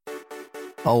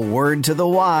A word to the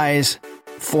wise.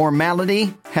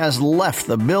 Formality has left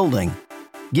the building,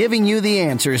 giving you the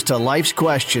answers to life's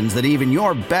questions that even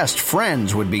your best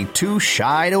friends would be too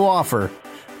shy to offer.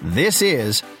 This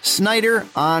is Snyder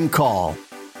on Call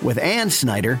with Ann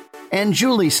Snyder and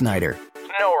Julie Snyder.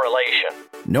 No relation.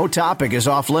 No topic is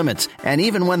off limits, and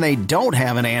even when they don't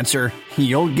have an answer,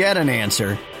 you'll get an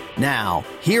answer. Now,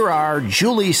 here are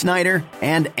Julie Snyder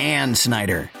and Ann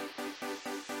Snyder.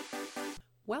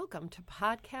 Welcome to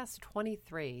Podcast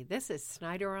 23. This is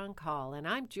Snyder on Call, and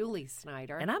I'm Julie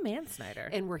Snyder. And I'm Ann Snyder.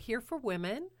 And we're here for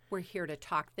women. We're here to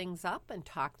talk things up and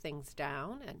talk things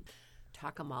down and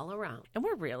talk them all around. And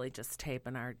we're really just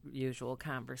taping our usual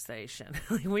conversation.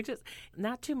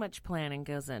 Not too much planning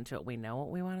goes into it. We know what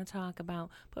we want to talk about,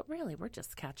 but really we're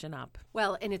just catching up.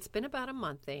 Well, and it's been about a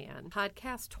month, Ann.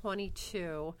 Podcast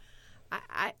 22,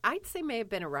 I'd say may have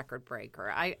been a record breaker.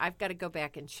 I've got to go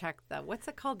back and check what's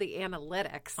it called? The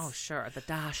analytics. Oh, sure, the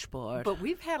dashboard. But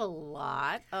we've had a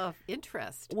lot of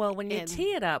interest. Well, when you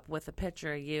tee it up with a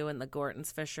picture of you and the Gorton's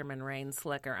Fisherman Rain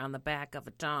Slicker on the back of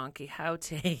a donkey,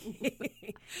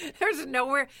 there's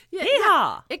nowhere.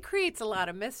 Yeah, it creates a lot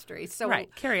of mystery. So right,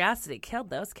 curiosity killed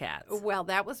those cats. Well,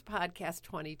 that was Podcast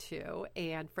 22.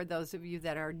 And for those of you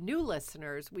that are new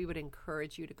listeners, we would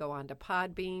encourage you to go on to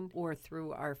Podbean or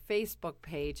through our Facebook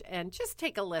page and just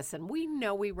take a listen. We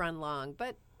know we run long,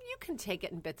 but you can take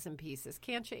it in bits and pieces,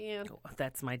 can't you, Ann? Oh,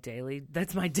 that's my daily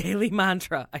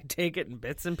mantra. I take it in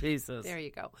bits and pieces. There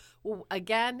you go. Well,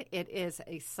 again, it is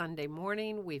a Sunday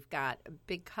morning. We've got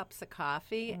big cups of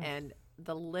coffee, and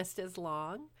the list is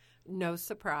long. No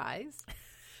surprise.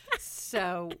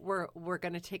 So we're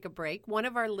going to take a break. One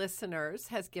of our listeners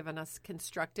has given us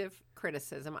constructive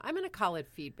criticism. I'm going to call it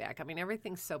feedback. I mean,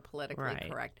 everything's so politically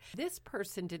correct. This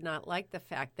person did not like the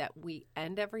fact that we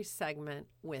end every segment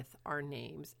with our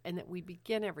names and that we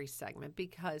begin every segment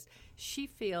because she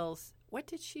feels, what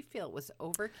did she feel was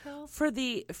overkill? For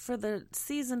the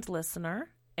seasoned listener,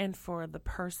 and for the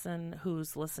person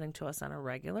who's listening to us on a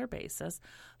regular basis,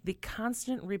 the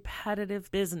constant repetitive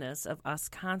business of us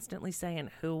constantly saying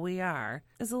who we are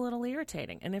is a little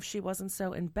irritating. And if she wasn't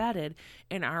so embedded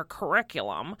in our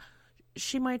curriculum,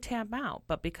 she might tap out.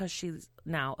 But because she's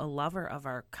now a lover of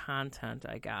our content,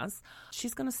 I guess,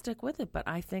 she's going to stick with it. But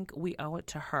I think we owe it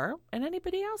to her and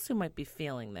anybody else who might be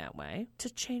feeling that way to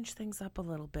change things up a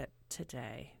little bit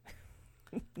today.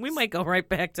 We might go right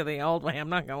back to the old way. I'm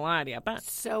not going to lie to you. But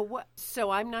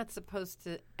So I'm not supposed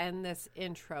to end this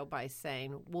intro by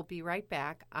saying, we'll be right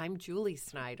back. I'm Julie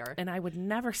Snyder. And I would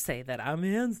never say that. I'm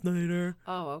Ann Snyder.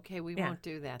 Oh, okay. We won't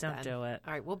do that Don't do it.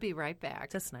 All right. We'll be right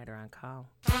back. To Snyder on Call.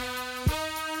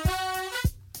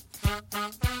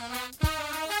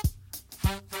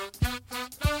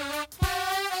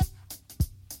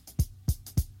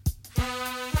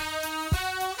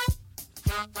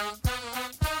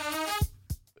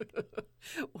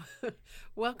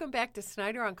 Welcome back to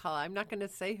Snyder on Call. I'm not going to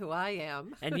say who I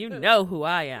am. And you know who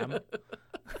I am.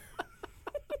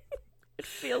 It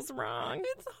feels wrong.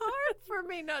 It's hard for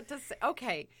me not to say.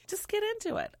 Okay. Just get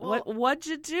into it. Well, What'd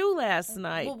you do last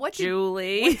night,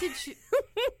 Julie? What did you...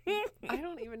 I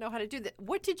don't even know how to do that.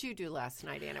 What did you do last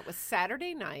night, Ann? It was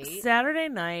Saturday night. Saturday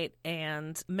night,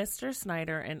 and Mr.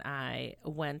 Snyder and I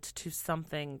went to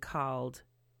something called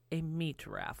a meat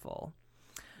raffle.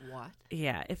 What?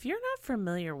 Yeah, if you're not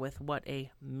familiar with what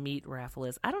a meat raffle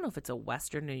is, I don't know if it's a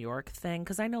Western New York thing,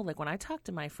 because I know, like, when I talk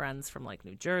to my friends from, like,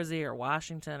 New Jersey or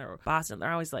Washington or Boston,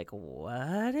 they're always like,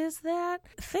 what is that?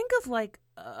 Think of, like,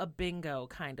 a bingo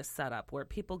kind of setup where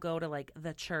people go to, like,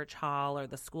 the church hall or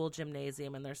the school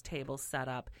gymnasium and there's tables set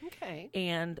up. Okay.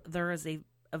 And there is a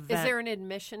event. Is there an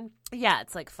admission? Yeah,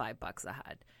 it's like $5 a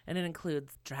head. And it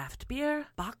includes draft beer,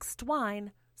 boxed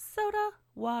wine, soda,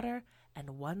 water,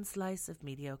 and one slice of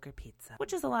mediocre pizza,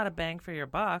 which is a lot of bang for your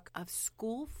buck. A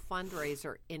school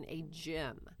fundraiser in a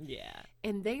gym. Yeah.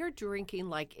 And they are drinking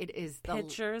like it is the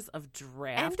pitchers of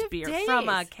draft of beer days. from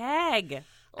a keg.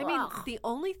 I mean, the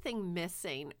only thing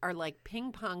missing are like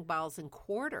ping pong balls and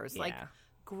quarters. Yeah. Like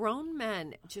grown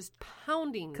men just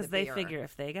pounding because they figure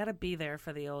if they got to be there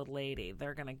for the old lady,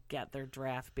 they're going to get their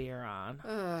draft beer on.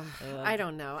 I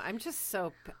don't know. I'm just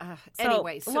so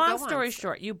anyway, so long story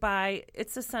short, you buy,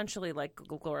 it's essentially like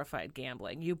glorified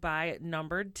gambling. You buy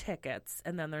numbered tickets,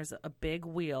 and then there's a big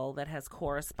wheel that has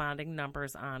corresponding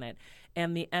numbers on it.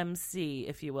 And the MC,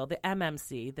 if you will, the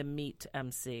MMC, the meat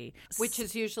MC. Which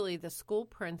is usually the school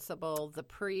principal, the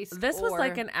priest. This was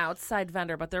like an outside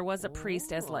vendor, but there was a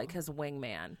priest as like his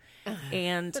wingman. again.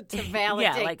 And to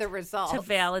validate the results. To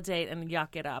validate and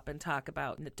yuck it up and talk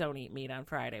about don't eat meat on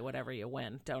Friday, whatever you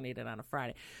win, don't eat it on a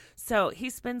Friday. So he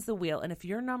spins the wheel, and if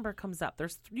your number comes up,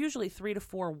 there's usually 3 to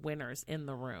 4 winners in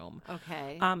the room.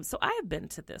 Okay. So I have been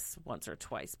to this once or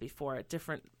twice before at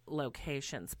different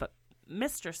locations, but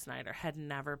Mr. Snyder had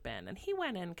never been, and he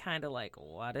went in kind of like,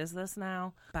 what is this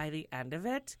now? By the end of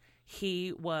it,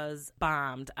 he was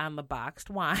bombed on the boxed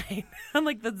wine, on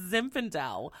like the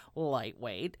Zinfandel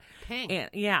lightweight. Pink.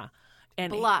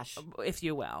 And blush, if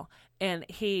you will. And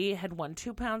he had won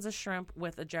 2 pounds of shrimp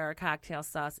with a jar of cocktail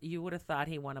sauce. You would have thought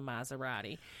he won a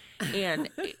Maserati. And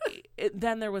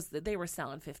then they were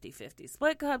selling 50-50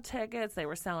 split club tickets.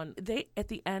 At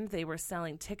the end, they were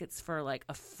selling tickets for like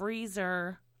a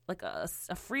freezer, like a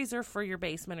freezer for your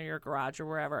basement or your garage or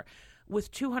wherever,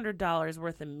 with $200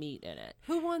 worth of meat in it.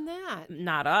 Who won that?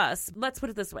 Not us. Let's put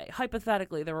it this way.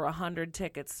 Hypothetically, there were 100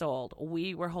 tickets sold.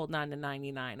 We were holding on to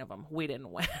 99 of them. We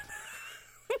didn't win.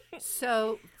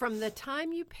 So from the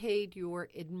time you paid your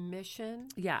admission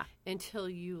until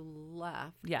you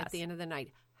left at the end of the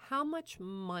night, how much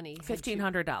money?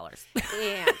 $1,500.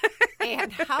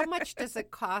 And how much does it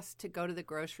cost to go to the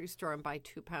grocery store and buy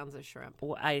 2 pounds of shrimp?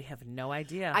 Well, I have no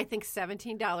idea. I think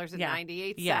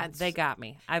 $17.98. Yeah, they got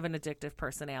me. I have an addictive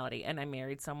personality, and I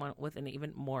married someone with an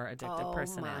even more addictive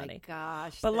personality. Oh, my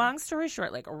gosh. But long story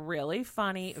short, like really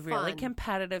funny, really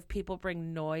competitive. People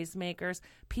bring noisemakers.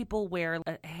 People wear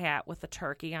a hat with a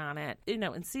turkey on it, and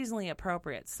seasonally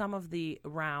appropriate. Some of the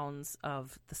rounds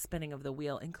of the spinning of the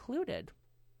wheel included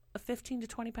a 15 to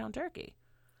 20 pound turkey.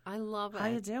 I love it. How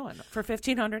you doing? For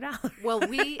 $1,500. Well,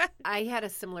 I had a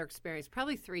similar experience.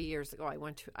 Probably 3 years ago,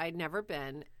 I'd never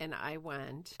been, and I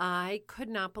went. I could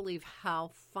not believe how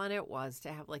fun it was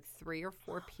to have like 3 or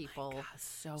 4 people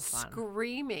so fun.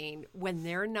 Screaming when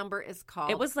their number is called.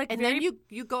 It was like and then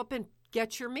you go up and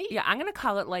get your meat. Yeah, I'm going to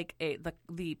call it like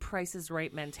the Price is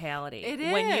Right mentality. It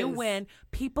is. When you win,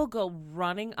 people go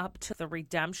running up to the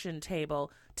redemption table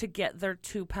to get their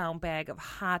 2-pound bag of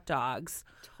hot dogs.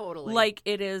 Totally. Like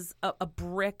it is a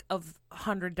brick of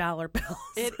 $100 bills.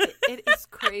 It is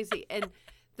crazy. And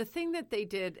the thing that they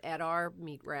did at our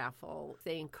meat raffle,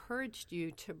 they encouraged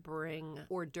you to bring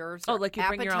hors d'oeuvres or like you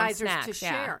bring your own appetizers snacks, to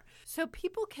share. So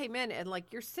people came in and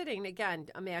like you're sitting, again,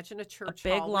 imagine a church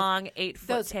hall. A big, long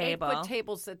 8-foot table. Those 8-foot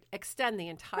tables that extend the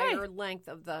entire length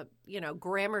of the,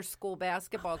 grammar school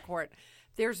basketball court.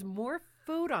 There's more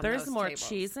food on There's those more tables.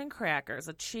 cheese and crackers,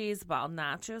 a cheese ball,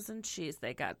 nachos and cheese.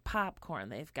 They got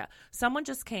popcorn. Someone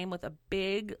just came with a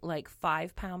big, like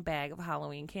 5-pound bag of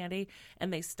Halloween candy,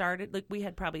 and they started, like we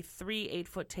had probably 3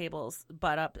 8-foot tables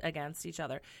butt up against each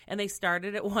other, and they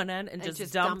started at one end and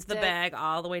just dumped the bag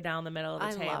all the way down the middle of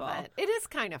the table. I love it. It is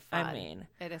kind of fun. I mean,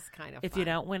 it is kind of if fun. you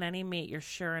don't win any meat, you're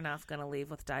sure enough going to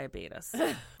leave with diabetes.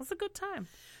 It was a good time.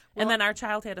 Well, and then our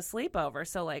child had a sleepover,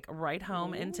 so like right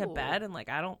home into bed, and like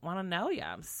I don't want to know you.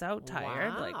 I'm so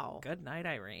tired. Wow. Like good night,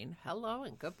 Irene. Hello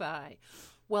and goodbye.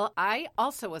 Well, I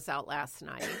also was out last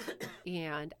night,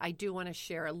 and I do want to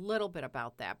share a little bit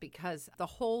about that because the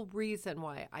whole reason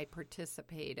why I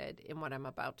participated in what I'm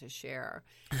about to share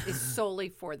is solely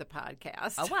for the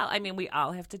podcast. Oh well, I mean, we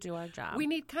all have to do our job. We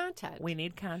need content.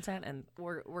 And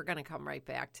we're going to come right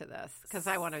back to this because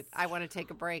I want to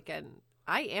take a break and.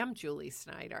 I am Julie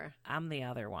Snyder. I'm the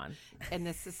other one. And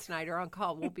this is Snyder on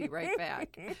Call. We'll be right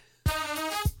back.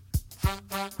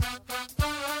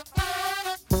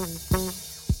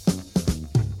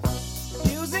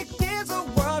 Music is a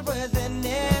world within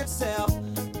itself,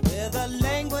 with a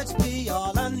language we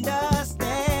all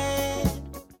understand.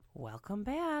 Welcome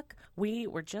back. We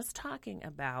were just talking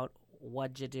about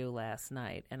what'd you do last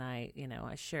night? And I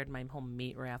shared my whole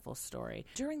meat raffle story.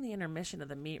 During the intermission of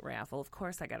the meat raffle, of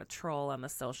course, I got a troll on the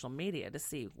social media to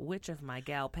see which of my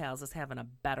gal pals is having a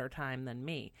better time than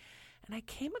me. And I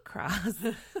came across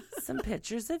some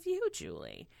pictures of you,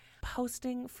 Julie,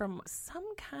 posting from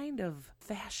some kind of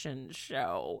fashion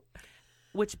show,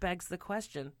 which begs the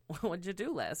question, what'd you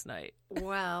do last night?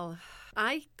 Well,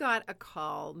 I got a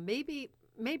call maybe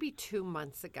 2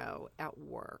 months ago at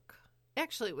work.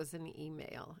 Actually, it was an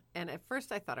email. And at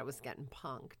first I thought I was getting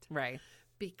punked. Right.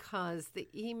 Because the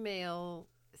email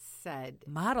said...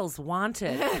 Models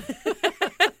wanted.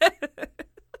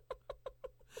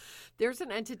 There's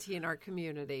an entity in our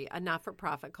community, a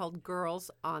not-for-profit called Girls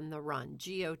on the Run,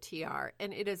 GOTR,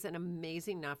 and it is an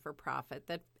amazing not-for-profit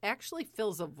that actually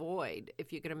fills a void,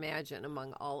 if you can imagine,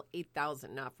 among all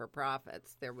 8,000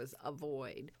 not-for-profits. There was a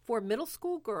void for middle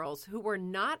school girls who were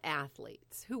not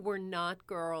athletes, who were not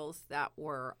girls that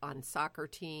were on soccer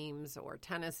teams or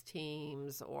tennis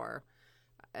teams or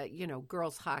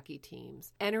girls hockey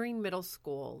teams entering middle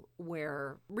school,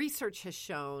 where research has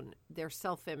shown their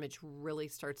self-image really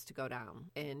starts to go down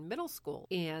in middle school.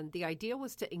 And the idea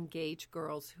was to engage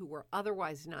girls who were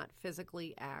otherwise not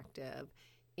physically active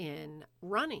in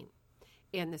running.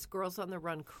 And this Girls on the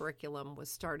Run curriculum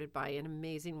was started by an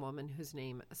amazing woman whose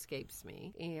name escapes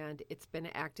me. And it's been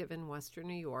active in Western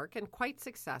New York and quite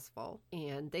successful.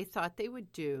 And they thought they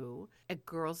would do a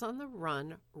Girls on the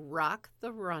Run Rock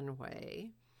the Runway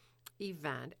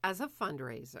event as a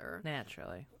fundraiser.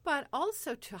 Naturally. But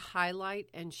also to highlight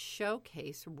and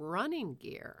showcase running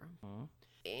gear. Mm-hmm.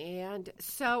 And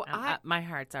so my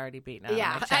heart's already beating out of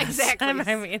my chest. Exactly.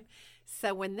 I mean,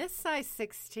 so when this size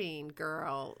 16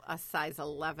 girl, a size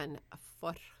 11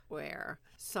 footwear,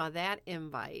 saw that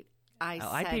invite,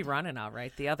 I'd be running all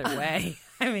right the other way.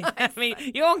 I mean,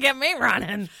 you won't get me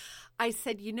running. I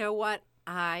said, you know what?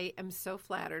 I am so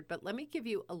flattered, but let me give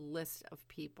you a list of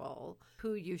people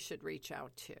who you should reach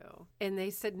out to. And they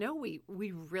said, no, we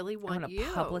really want you. I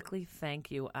want to publicly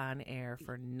thank you on air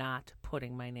for not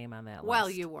putting my name on that list. Well,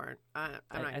 you weren't. I'm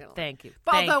not going to. Thank you.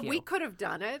 But although we could have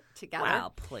done it together.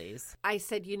 Well, please. I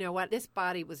said, you know what? This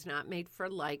body was not made for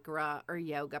Lycra or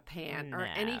yoga pant or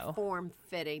any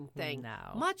form-fitting thing.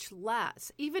 No. Much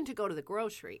less even to go to the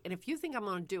grocery. And if you think I'm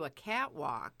going to do a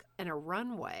catwalk and a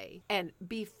runway and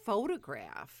be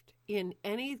photographed in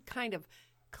any kind of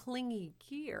clingy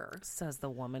gear. Says the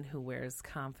woman who wears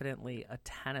confidently a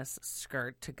tennis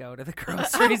skirt to go to the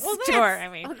grocery store. I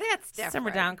mean, that's different.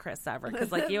 Simmer down, Chris Everett,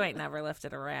 because you ain't never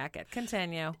lifted a racket.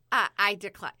 Continue. I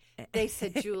decline. They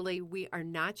said, Julie, we are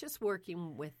not just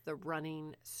working with the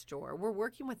running store. We're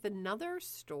working with another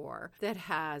store that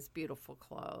has beautiful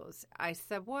clothes. I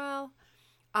said, well,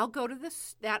 I'll go to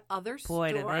that other store.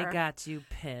 Boy, they got you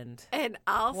pinned. And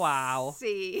I'll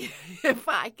see if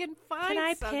I can find Can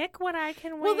I pick what I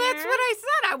can wear? Well, that's what I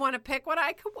said. I want to pick what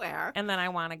I can wear. And then I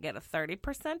want to get a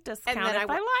 30% discount if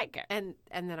I like it. And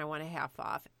then I want a half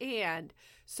off. And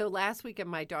so last weekend,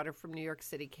 my daughter from New York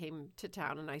City came to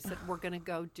town, and I said, we're going to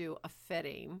go do a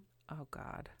fitting. Oh,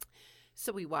 God.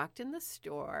 So we walked in the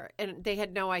store, and they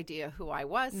had no idea who I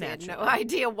was. They had no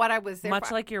idea what I was there Much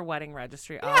for. like your wedding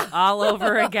registry all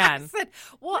over again. I said,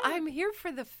 well, I'm here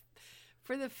for the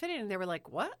fitting. And they were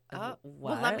like, what? What?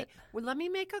 Well, let me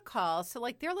make a call. So,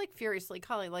 they're, furiously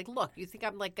calling. Look, you think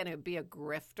I'm, going to be a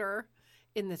grifter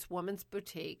in this woman's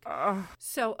boutique?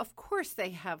 So, of course, they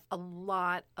have a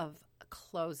lot of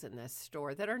clothes in this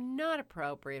store that are not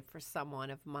appropriate for someone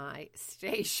of my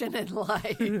station in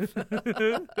life.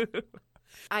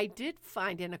 I did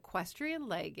find an equestrian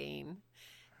legging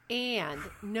and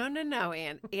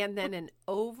and then an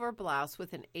over blouse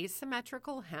with an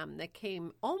asymmetrical hem that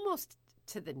came almost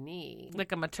to the knee.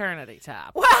 Like a maternity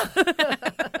top. Well,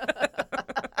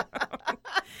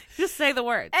 just say the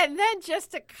word. And then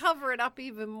just to cover it up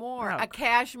even more, a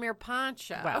cashmere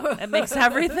poncho. Well, it makes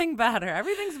everything better.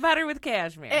 Everything's better with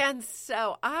cashmere. And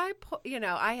so I put,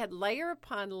 I had layer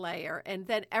upon layer, and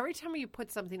then every time you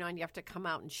put something on, you have to come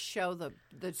out and show the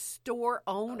store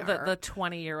owner. The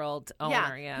 20-year-old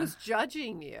owner, yeah. Who's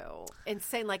judging you and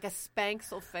saying, a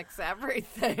Spanx will fix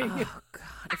everything. Oh,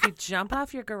 God. If you jump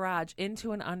off your garage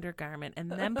into an undergarment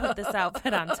and then put this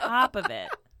outfit on top of it,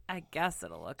 I guess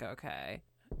it'll look okay.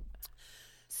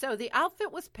 So the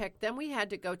outfit was picked. Then we had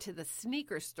to go to the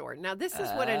sneaker store. Now, this is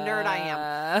what a nerd I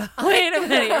am. Wait a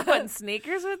minute. You're putting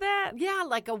sneakers with that? Yeah,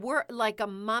 like a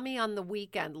mommy on the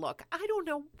weekend look. I don't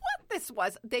know what this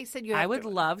was. They said you have I would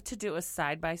love to do a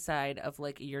side-by-side of,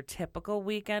 your typical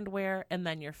weekend wear and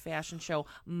then your fashion show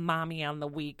mommy on the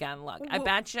weekend look. I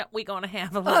bet you we're going to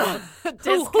have a little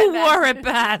who wore it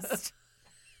best.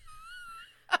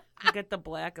 Get the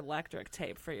black electric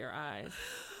tape for your eyes.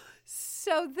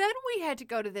 So then we had to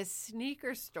go to this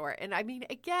sneaker store. And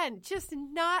again,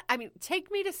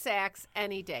 take me to Saks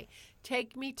any day.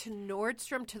 Take me to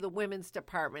Nordstrom to the women's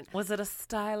department. Was it a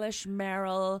stylish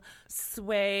Merrill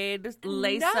suede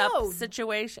lace-up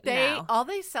situation? All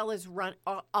they sell is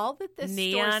all that this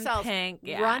neon store sells pink,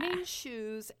 running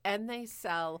shoes, and they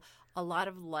sell a lot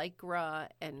of Lycra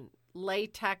and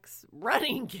latex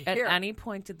running gear. At any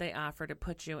point did they offer to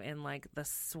put you in the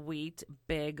sweet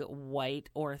big white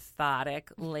orthotic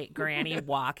late granny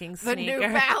walking the sneaker?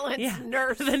 New Balance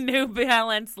nurse. The New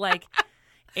Balance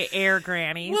air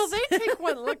grannies. Well, they take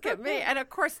one look at me, and of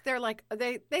course they're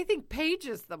they think Paige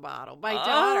is the model, my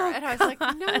daughter, and I was like,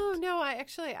 no,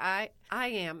 I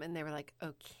am, and they were like,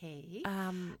 okay,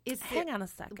 hang on a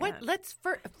second. Let's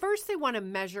first they want to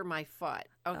measure my foot,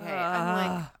 okay?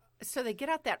 I'm like, So they get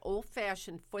out that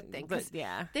old-fashioned foot thing. 'Cause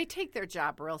yeah. they take their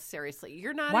job real seriously.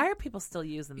 You're not. Why are people still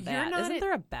using You're that? not Isn't at-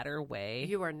 there a better way?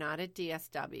 You are not at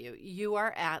DSW. You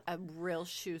are at a real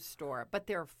shoe store. But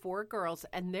there are 4 girls,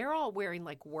 and they're all wearing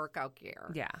like workout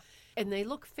gear. Yeah. And they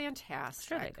look fantastic.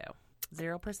 Sure they do.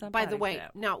 0% By the body way,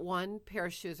 fat. not one pair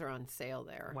of shoes are on sale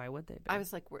there. Why would they be? I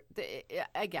was like,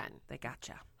 again, They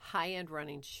gotcha. high-end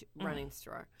running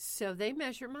store. So they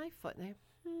measure my foot,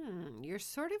 and you're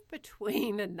sort of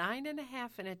between a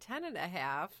 9.5 and a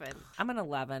 10.5. And I'm an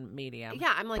 11 medium.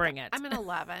 yeah, I'm like, Bring it. I'm an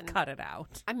 11. Cut it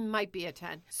out. I might be a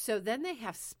 10. So then they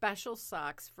have special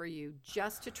socks for you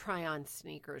just to try on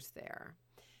sneakers there.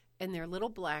 And they're little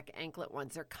black anklet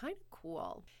ones. They're kind of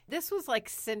cool. This was like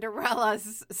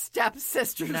Cinderella's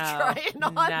stepsisters trying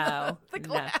on the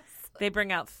glass. They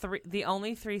bring out the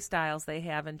only 3 styles they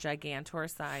have in Gigantor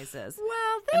sizes.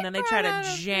 Well, and then they try to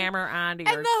jam her onto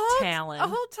your talon. The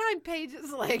whole time Paige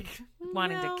is like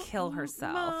wanting to kill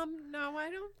herself. Mom, no, I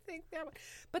don't think that one.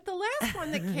 But the last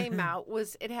one that came out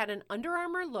it had an Under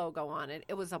Armour logo on it.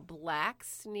 It was a black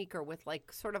sneaker with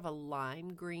like sort of a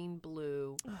lime green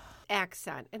blue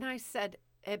accent. And I said,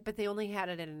 but they only had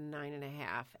it in a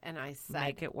 9.5. And I said,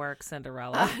 make it work,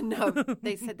 Cinderella. No,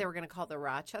 they said they were going to call the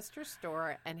Rochester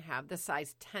store and have the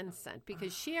size 10 cent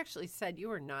because she actually said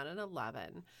you are not an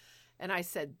 11. And I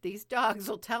said, these dogs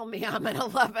will tell me I'm an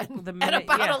 11 at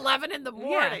about 11 in the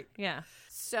morning. Yeah.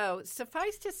 So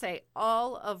suffice to say,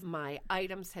 all of my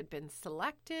items had been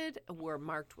selected, were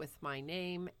marked with my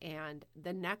name, and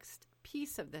the next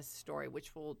piece of this story,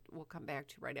 which we'll come back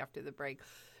to right after the break,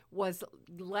 was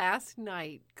last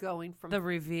night going from the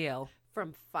reveal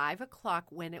from 5:00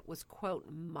 when it was quote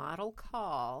model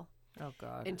call. Oh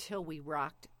God! Until we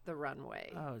rocked the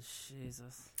runway. Oh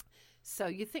Jesus! So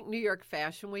you think New York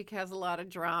Fashion Week has a lot of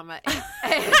drama?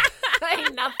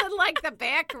 Ain't nothing like the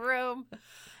back room.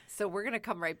 So we're gonna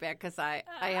come right back because I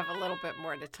have a little bit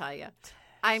more to tell you.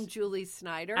 I'm Julie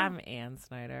Snyder. I'm Ann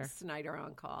Snyder. Snyder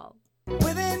on call.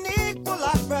 With an equal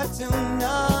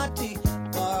opportunity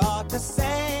for all to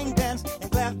sing, dance,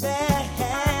 and clap their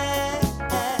hands.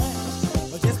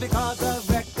 But just because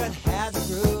the record has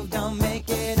a groove, don't make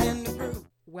it in the groove.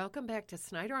 Welcome back to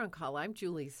Snyder on Call. I'm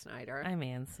Julie Snyder. I'm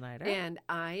Ann Snyder. And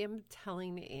I am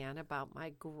telling Ann about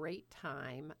my great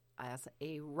time as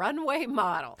a runway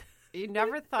model. You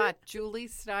never thought Julie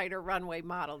Snyder runway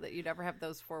model that you'd ever have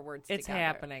those 4 words it's together.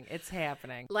 happening. It's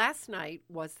happening. Last night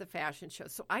was the fashion show.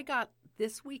 So I got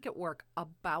this week at work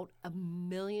about 1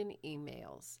 million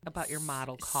emails. About your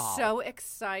model call. So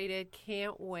excited.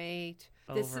 Can't wait.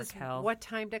 This is Overkill. what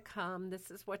time to come. This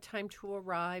is what time to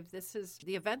arrive.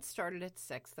 The event started at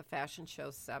 6. The fashion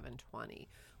show 7:20.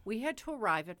 We had to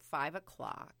arrive at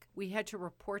 5:00. We had to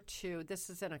report to, this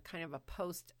is in a kind of a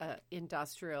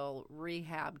post-industrial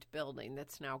rehabbed building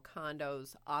that's now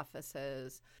condos,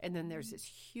 offices, and then there's this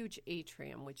huge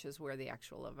atrium, which is where the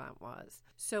actual event was.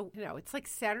 So, it's like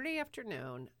Saturday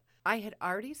afternoon. I had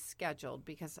already scheduled,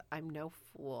 because I'm no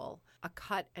fool, a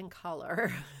cut and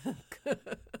color.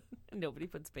 Nobody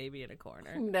puts baby in a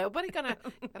corner. Nobody gonna.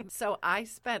 So I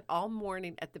spent all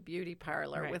morning at the beauty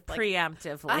parlor with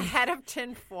preemptively a head of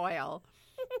tinfoil.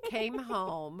 Came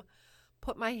home,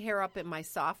 put my hair up in my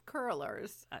soft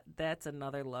curlers. That's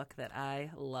another look that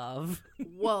I love.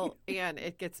 Well, and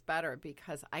it gets better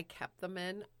because I kept them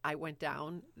in. I went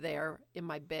down there in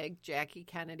my big Jackie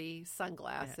Kennedy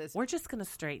sunglasses. We're just gonna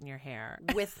straighten your hair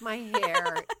with my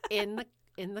hair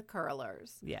in the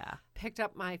curlers. Yeah. Picked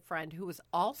up my friend who was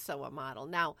also a model.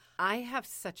 Now, I have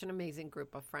such an amazing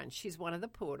group of friends. She's one of the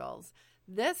poodles.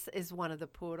 This is one of the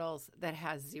poodles that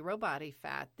has 0 body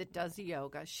fat, that does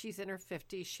yoga. She's in her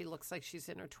 50s. She looks like she's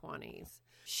in her 20s.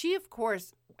 She, of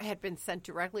course, had been sent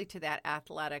directly to that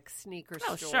athletic sneaker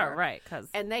store. Oh, sure, right.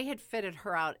 And they had fitted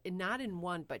her out, not in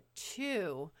 1, but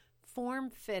 2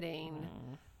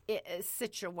 form-fitting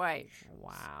situation.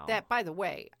 Wow. That, by the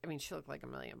way, she looked like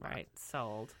 $1 million. Right,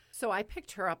 sold. So I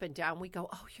picked her up and down. We go,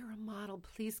 oh, you're a model.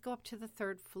 Please go up to the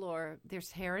 3rd floor.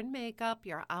 There's hair and makeup,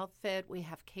 your outfit. We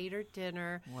have catered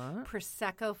dinner. What?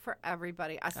 Prosecco for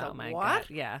everybody. I said, oh my what? God.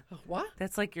 Yeah. What?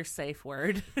 That's like your safe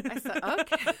word. I said,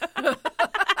 okay.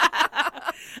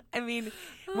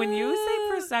 When you say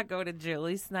Prosecco to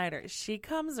Julie Snyder, she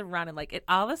comes running like it.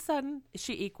 All of a sudden,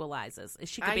 she equalizes.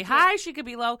 She could be high, she could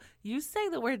be low. You say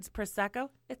the words Prosecco,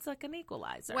 it's like an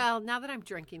equalizer. Well, now that I'm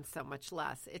drinking so much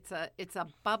less, it's a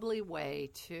bubbly way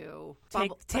to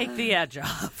take the edge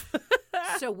off.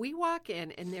 So we walk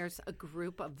in, and there's a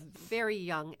group of very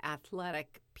young,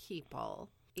 athletic people.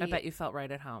 I bet you felt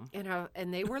right at home.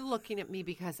 And they were looking at me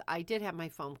because I did have my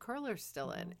foam curlers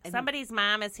still in. And somebody's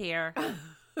mom is here.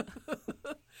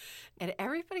 And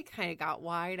everybody kind of got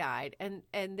wide-eyed. And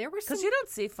there were some... Because you don't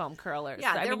see foam curlers.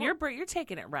 Yeah, I mean, were... you're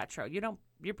taking it retro.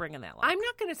 You're bringing that line. I'm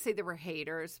not going to say there were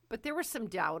haters, but there were some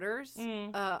doubters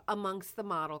amongst the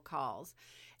model calls.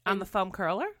 On the foam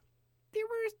curler?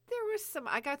 There was some.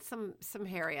 I got some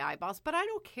hairy eyeballs, but I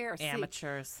don't care.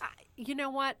 Amateurs. You know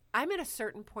what? I'm at a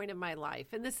certain point in my life,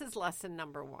 and this is lesson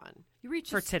number one. You reach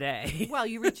today. Well,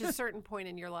 you reach a certain point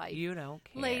in your life. You don't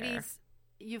care, ladies.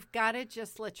 You've got to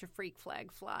just let your freak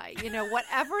flag fly. You know,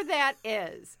 whatever that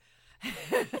is.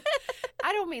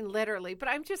 I don't mean literally, but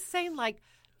I'm just saying, like,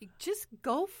 just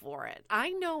go for it. I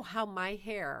know how my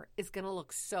hair is going to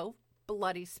look so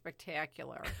bloody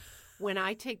spectacular. When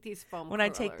I take these foam curlers I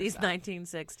take these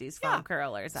 1960s foam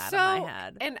curlers out of my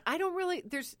head. And I don't really,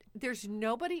 there's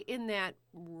nobody in that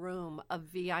room of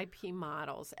VIP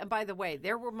models. And by the way,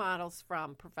 there were models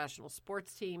from professional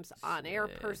sports teams, on-air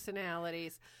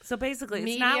personalities. So basically,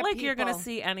 it's not like you're going to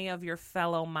see any of your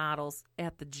fellow models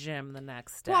at the gym the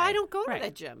next day. Well, I don't go to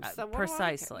the gym. So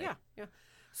precisely. Yeah.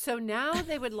 So now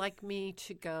they would like me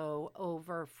to go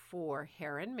over for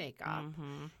hair and makeup.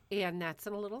 Mm-hmm. And that's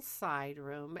in a little side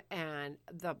room. And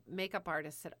the makeup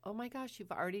artist said, oh, my gosh,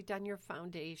 you've already done your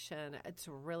foundation. It's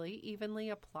really evenly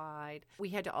applied. We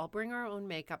had to all bring our own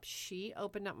makeup. She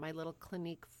opened up my little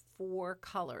Clinique 4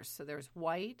 colors. So there's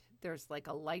white, there's like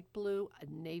a light blue, a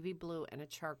navy blue, and a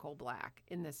charcoal black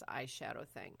in this eyeshadow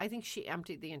thing. I think she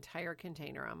emptied the entire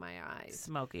container on my eyes.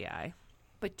 Smoky eye.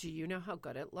 But do you know how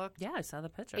good it looked? Yeah, I saw the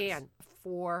pictures. And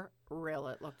for real,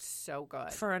 it looked so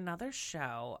good. For another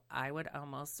show, I would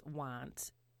almost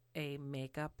want a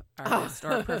makeup artist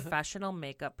or a professional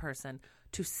makeup person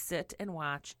to sit and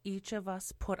watch each of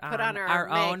us put on our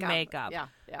own makeup. Yeah.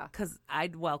 Because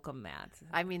I'd welcome that.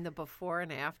 I mean, the before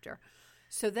and after.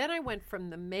 So then I went from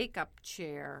the makeup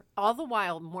chair, all the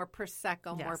while more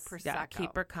Prosecco. Yeah,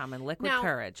 keep her coming. Liquid now,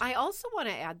 courage. I also want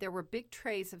to add there were big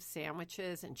trays of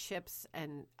sandwiches and chips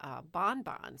and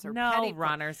bonbons. No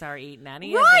runners are eating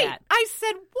any of right. that. I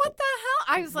said, what the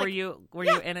hell? I was like, were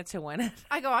you in it to win it?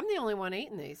 I go, I'm the only one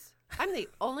eating these. I'm the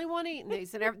only one eating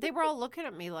these. And they were all looking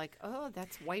at me like, oh,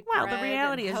 that's white bread. Well, the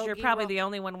reality is you're probably the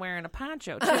only one wearing a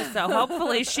poncho, too. So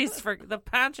hopefully the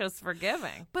poncho's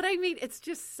forgiving. But, I mean, it's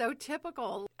just so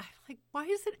typical. I'm like, why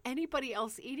isn't anybody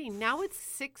else eating? Now it's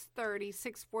 6:30,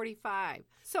 6:45.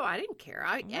 So I didn't care.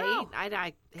 I ate.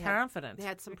 I confident.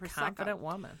 had some Prosecco. Confident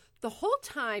woman. The whole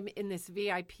time in this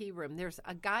VIP room, there's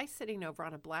a guy sitting over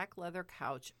on a black leather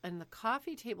couch, and the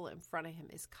coffee table in front of him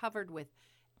is covered with,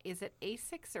 is it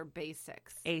Asics or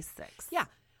Basics? Asics. Yeah.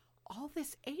 All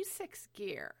this Asics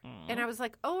gear. And I was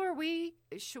like,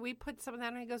 should we put some of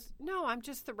that? And he goes, no, I'm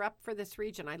just the rep for this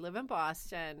region. I live in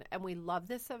Boston, and we love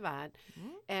this event.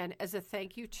 And as a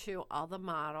thank you to all the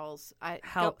models.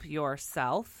 Help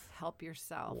yourself. Help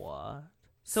yourself. What?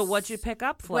 So what'd you pick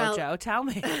up, Flojo? Tell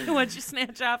me. What'd you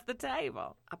snatch off the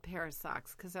table? A pair of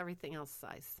socks, because everything else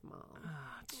size small.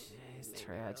 Oh, jeez,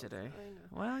 tragedy.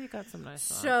 Well, you got some nice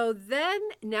socks. So then,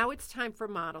 now it's time for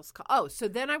models call. Oh, so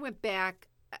then I went back,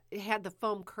 had the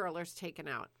foam curlers taken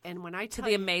out. And when I to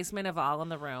the amazement of all in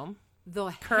the room, the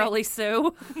Curly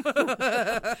Sue,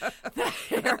 the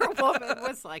hair woman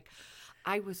was like,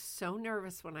 I was so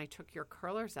nervous when I took your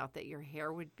curlers out that your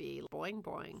hair would be boing,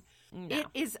 boing. No. It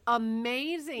is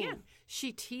amazing. Yeah.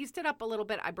 She teased it up a little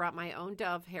bit. I brought my own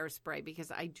Dove hairspray because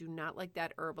I do not like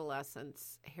that Herbal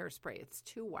Essence hairspray. It's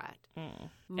too wet. And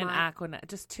Aquanet,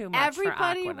 just too much.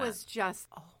 Everybody for Aquanet. Was just,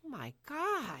 oh my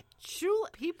God.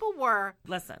 People were.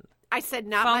 Listen. I said,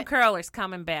 foam curlers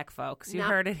coming back, folks. You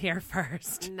heard it here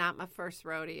first. Not my first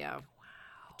rodeo.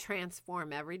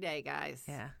 Transform every day, guys.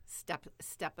 Yeah.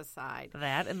 Step aside.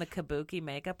 That and the kabuki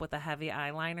makeup with a heavy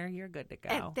eyeliner, you're good to go.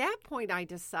 At that point, I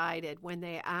decided when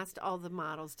they asked all the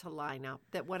models to line up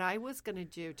that what I was going to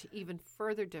do to even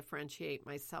further differentiate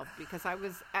myself, because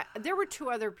there were 2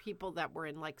 other people that were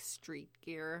in like street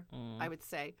gear, I would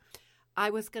say. I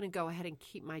was going to go ahead and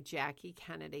keep my Jackie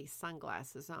Kennedy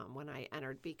sunglasses on when I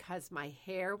entered because my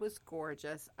hair was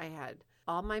gorgeous. I had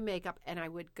all my makeup, and I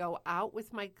would go out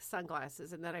with my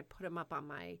sunglasses, and then I put them up on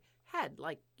my head,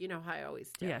 like, you know how I always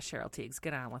do. Yeah, Cheryl Teagues,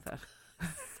 get on with it.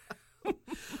 So,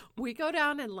 we go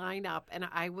down and line up, and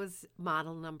I was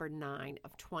model number 9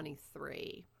 of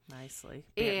 23. Nicely.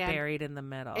 Buried in the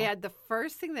middle. And the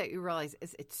first thing that you realize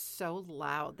is it's so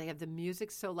loud. They have the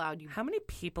music so loud. How many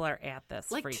people are at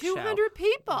this like freak 200 show?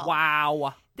 people.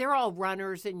 Wow. They're all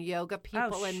runners and yoga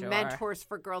people and mentors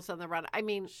for girls on the run. I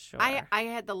mean, I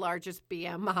had the largest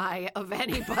BMI of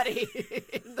anybody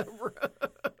in the room.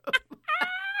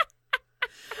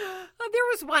 There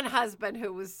was one husband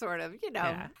who was sort of,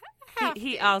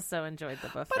 He also enjoyed the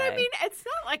buffet. But I mean, it's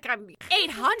not like I'm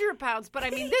 800 pounds, but I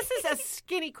mean, this is a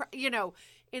skinny crowd. You know,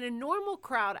 in a normal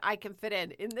crowd, I can fit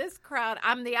in. In this crowd,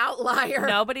 I'm the outlier.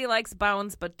 Nobody likes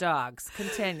bones but dogs.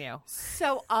 Continue.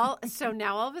 So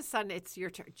now all of a sudden, it's your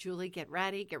turn. Julie, get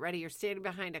ready. Get ready. You're standing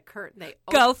behind a curtain.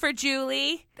 Go for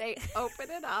Julie. They open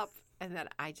it up. And then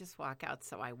I just walk out.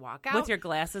 So I walk out. With your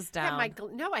glasses down.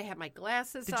 I had my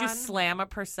glasses on. Did you slam a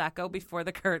Prosecco before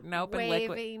the curtain opened?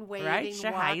 Waving, right?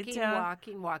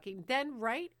 walking. Then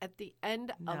right at the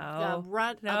end of the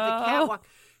run of the catwalk,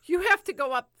 you have to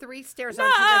go up 3 stairs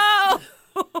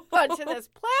onto this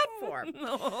platform.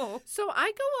 No. So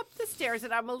I go up the stairs,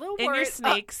 and I'm a little worried. In your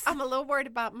sneaks. I'm a little worried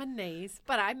about my knees,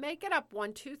 but I make it up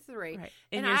 1, 2, 3. Right.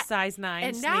 In your size 9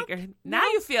 and sneaker. Now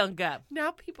you feel good.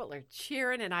 Now people are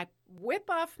cheering, and I whip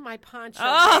off my poncho.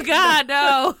 Oh, God,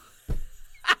 no.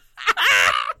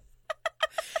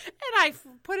 And I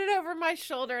put it over my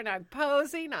shoulder, and I'm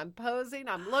posing, I'm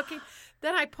looking.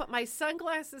 Then I put my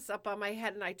sunglasses up on my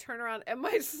head, and I turn around, and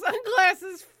my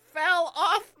sunglasses fell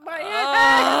off my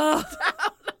head.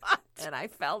 And I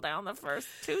fell down the first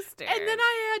 2 stairs. And then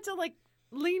I had to,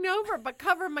 lean over but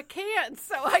cover my can.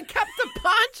 So I kept the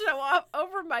poncho up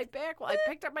over my back while I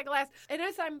picked up my glass. And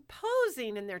as I'm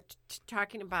posing, and they're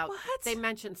talking about, they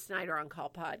mentioned Snyder on Call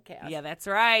podcast. Yeah, that's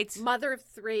right. Mother of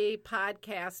 3,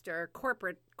 podcaster,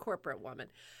 corporate woman.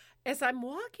 As I'm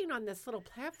walking on this little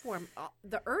platform,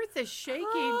 the earth is shaking,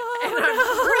 and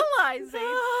I'm realizing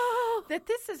that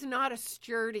this is not a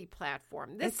sturdy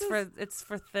platform. It's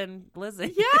for Thin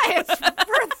Lizzie. Yeah, it's for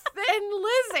Thin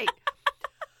Lizzie.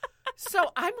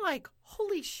 So I'm like,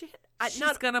 holy shit.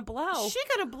 She's going to blow. She's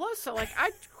going to blow. So,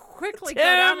 I quickly go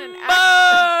down and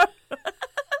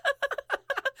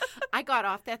I got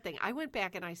off that thing. I went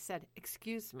back and I said,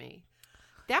 excuse me.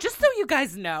 Just so you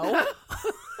guys know.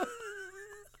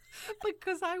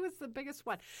 Because I was the biggest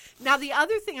one. Now, the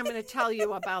other thing I'm going to tell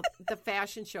you about the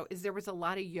fashion show is there was a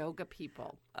lot of yoga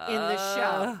people in the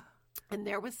show. And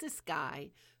there was this guy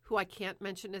who I can't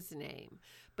mention his name,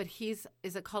 but is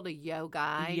it called a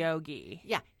Yogi?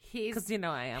 Yeah. Because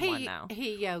I am one now.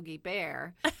 Yogi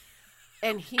Bear.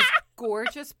 And he's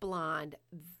gorgeous blonde.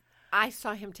 I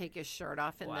saw him take his shirt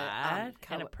off in the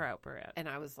inappropriate. And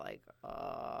I was like,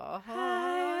 oh,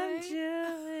 hi,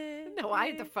 Julie. No, I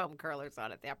had the foam curlers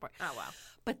on at that point. Oh, wow.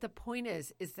 But the point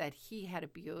is that he had a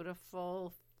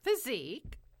beautiful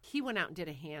physique. He went out and did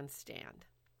a handstand.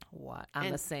 What? On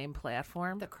the same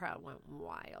platform? The crowd went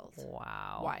wild.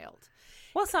 Wow. Wild.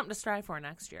 Well, something to strive for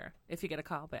next year if you get a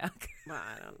call back. Well,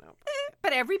 I don't know.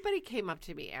 But everybody came up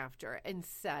to me after and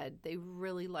said they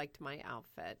really liked my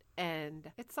outfit. And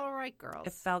it's all right, girls.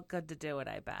 It felt good to do it,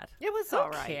 I bet. It was all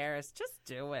right. Who cares? Just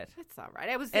do it. It's all right.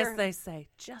 I was there. As they say,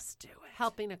 just do it.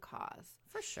 Helping a cause.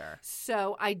 For sure.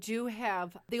 So I do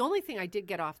have, the only thing I did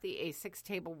get off the A6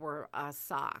 table were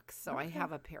socks. So I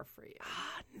have a pair for you.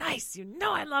 Nice.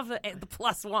 I love the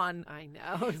 +1. I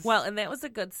know. Well, and that was a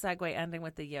good segue ending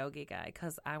with the yogi guy,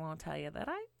 because I won't tell you that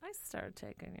I started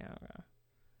taking yoga.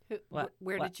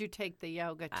 Where did you take the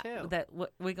yoga to?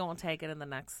 We're going to take it in the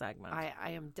next segment.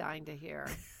 I am dying to hear.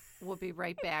 We'll be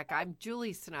right back. I'm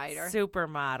Julie Snyder.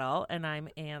 Supermodel, and I'm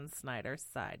Ann Snyder's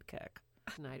sidekick.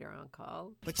 Snyder on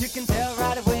Call. But you can tell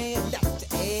right away in Dr.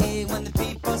 A when the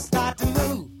people start to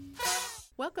move.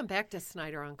 Welcome back to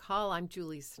Snyder on Call. I'm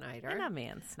Julie Snyder. And I'm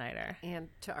Ann Snyder. And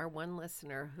to our one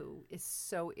listener who is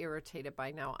so irritated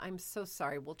by now, I'm so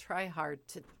sorry. We'll try hard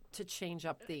to change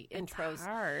up the intros. It's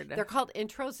hard. They're called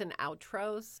intros and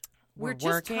outros. We're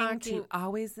just working to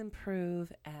always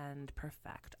improve and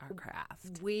perfect our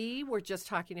craft. We were just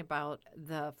talking about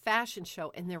the fashion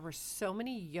show, and there were so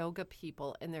many yoga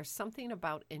people, and there's something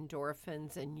about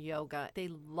endorphins and yoga. They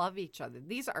love each other.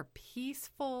 These are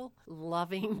peaceful,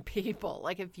 loving people.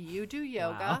 Like if you do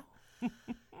yoga,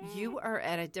 you're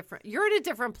at a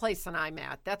different place than I'm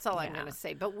at. That's all I'm going to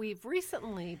say. But we've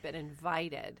recently been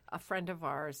invited. A friend of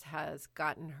ours has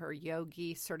gotten her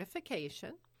yogi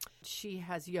certification. She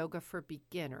has yoga for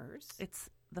beginners.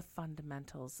 It's the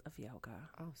fundamentals of yoga.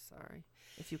 Oh, sorry.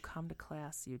 If you come to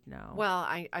class, you'd know. Well,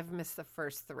 I've missed the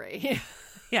first 3.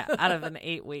 Yeah, out of an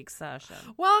 8-week session.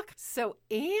 Well, so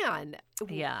Ann,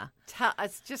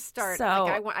 let's just start.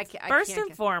 So, first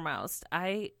and foremost,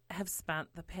 I have spent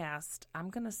the past, I'm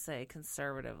going to say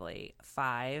conservatively,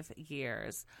 5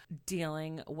 years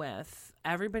dealing with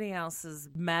everybody else's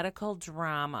medical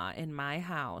drama in my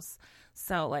house.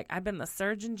 So, I've been the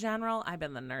Surgeon General, I've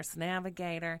been the Nurse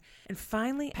Navigator, and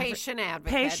finally... Patient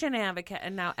advocate.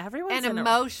 And now everyone's an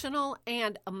emotional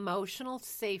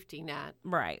safety net.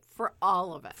 Right. For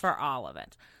all of it.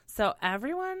 So,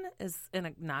 everyone is in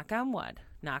a knock on wood.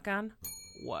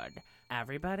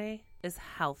 Everybody is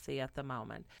healthy at the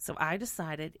moment. So I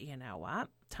decided, you know what?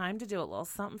 Time to do a little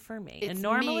something for me. It's and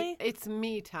normally it's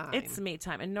me time. it's me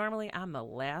time. And normally I'm the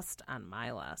last on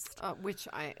my list. Which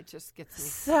it just gets me.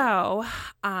 So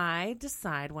I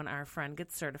decide when our friend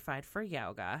gets certified for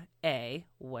yoga,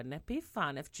 wouldn't it be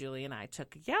fun if Julie and I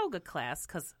took a yoga class?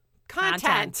 Because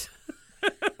content.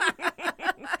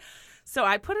 So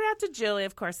I put it out to Julie,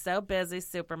 of course, so busy,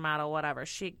 supermodel, whatever.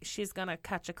 She's going to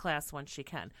catch a class when she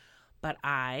can. But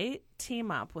I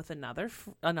team up with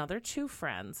another 2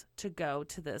 friends to go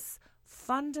to this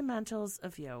Fundamentals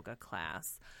of Yoga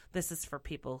class. This is for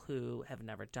people who have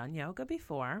never done yoga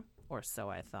before, or so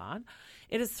I thought.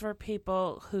 It is for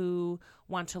people who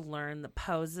want to learn the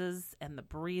poses and the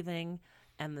breathing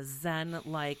and the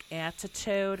Zen-like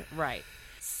attitude. Right.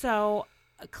 So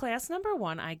class number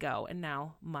 1, I go, and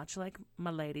now, much like my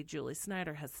lady Julie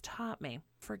Snyder has taught me,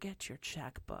 forget your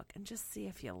checkbook and just see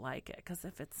if you like it. Because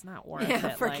if it's not worth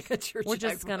it, we're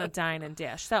just going to dine and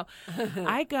dash. So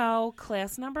I go,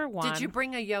 class number 1. Did you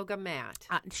bring a yoga mat?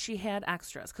 She had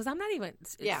extras. Because I'm not even,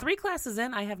 3 classes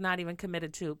in, I have not even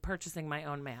committed to purchasing my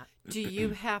own mat. Do you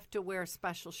have to wear a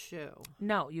special shoe?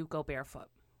 No, you go barefoot.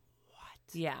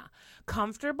 Yeah.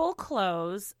 Comfortable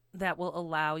clothes that will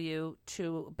allow you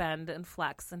to bend and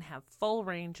flex and have full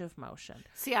range of motion.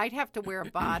 See, I'd have to wear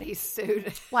a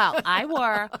bodysuit. Well, I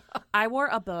wore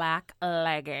a black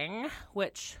legging,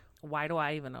 which, why do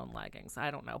I even own leggings?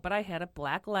 I don't know. But I had a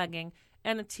black legging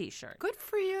and a T-shirt. Good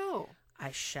for you.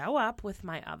 I show up with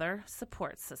my other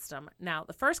support system. Now,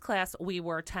 the first class, we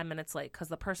were 10 minutes late because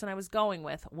the person I was going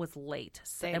with was late.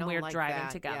 And we were driving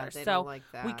together. So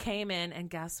we came in, and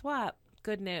guess what?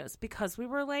 Good news. Because we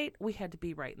were late, we had to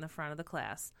be right in the front of the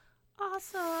class.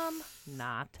 Awesome.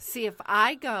 Not. See, if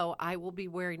I go, I will be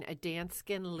wearing a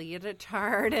danskin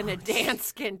leotard and a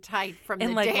danskin tight from the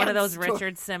dance and like one of those store.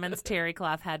 Richard Simmons terry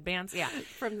cloth headbands. Yeah.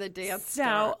 From the dance store.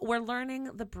 So we're learning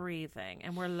the breathing,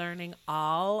 and we're learning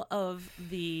all of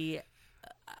the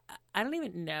I don't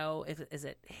even know is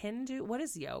it Hindu? What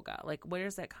is yoga? Like, where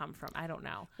does that come from? I don't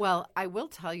know. Well, I will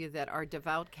tell you that our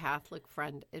devout Catholic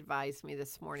friend advised me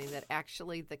this morning that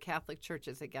actually the Catholic Church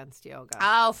is against yoga.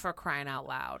 Oh, for crying out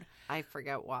loud. I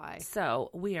forget why. So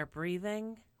we are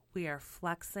breathing. We are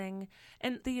flexing.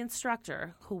 And the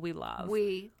instructor, who we love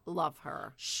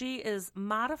her. She is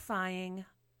modifying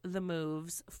the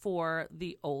moves for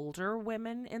the older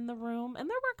women in the room, and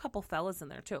there were a couple fellas in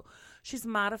there too. She's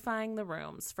modifying the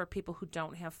rooms for people who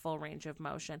don't have full range of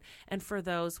motion and for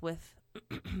those with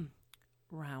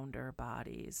rounder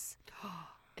bodies.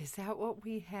 Is that what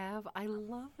we have? I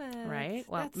love it. Right?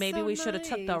 Well, that's maybe so we should have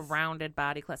took the rounded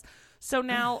body class. So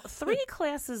now 3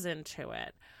 classes into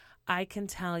it, I can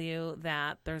tell you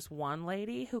that there's one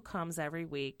lady who comes every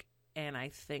week, and I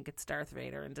think it's Darth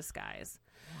Vader in disguise.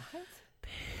 What?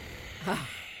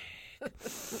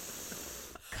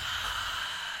 Because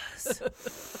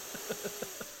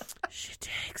she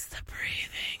takes the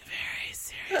breathing very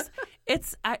serious.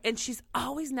 And she's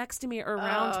always next to me or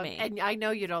around me. And I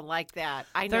know you don't like that.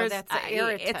 I know that's an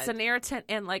irritant. It's an irritant,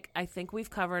 and like I think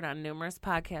we've covered on numerous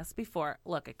podcasts before.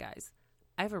 Look at guys.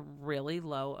 I have a really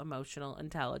low emotional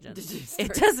intelligence.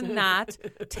 It does not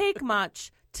take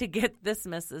much to get this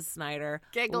Mrs. Snyder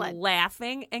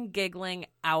laughing and giggling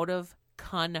out of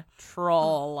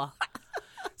control.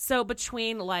 So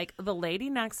between like the lady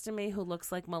next to me who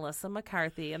looks like Melissa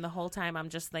McCarthy, and the whole time I'm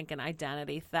just thinking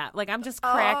identity theft. Like I'm just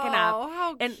cracking up. Oh,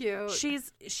 how and cute.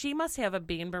 She must have a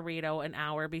bean burrito an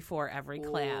hour before every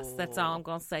class. That's all I'm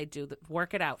going to say.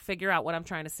 Work it out. Figure out what I'm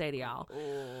trying to say to y'all.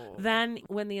 Then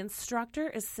when the instructor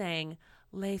is saying,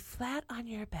 lay flat on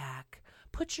your back,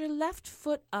 put your left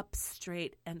foot up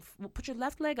straight and put your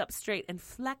left leg up straight and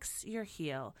flex your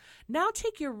heel. Now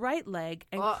take your right leg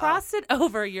and cross it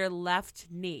over your left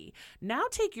knee. Now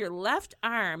take your left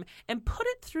arm and put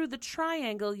it through the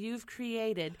triangle you've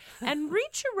created and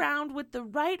reach around with the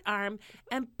right arm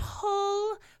and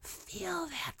pull. Feel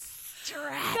that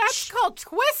stretch. That's called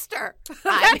Twister.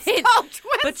 That's called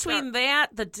Twister. Between that,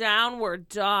 the downward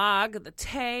dog, the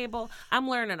table, I'm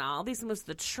learning all these moves.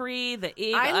 The tree, the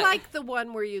eagle. I like the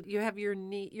one where you have your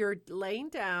knee. You're laying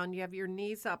down. You have your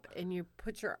knees up, and you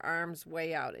put your arms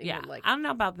way out. And yeah, you're like, I don't know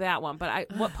about that one,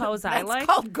 but what pose I like?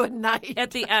 That's called good night.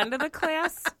 At the end of the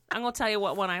class, I'm going to tell you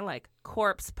what one I like.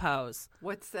 Corpse pose.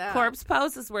 What's that? Corpse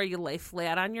pose is where you lay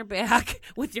flat on your back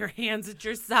with your hands at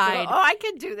your side. Oh, I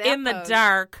can do that. In the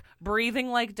dark, breathing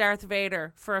like Darth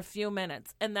Vader for a few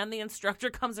minutes. And then the instructor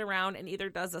comes around and either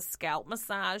does a scalp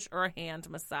massage or a hand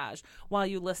massage while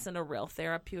you listen to real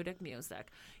therapeutic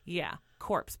music. Yeah,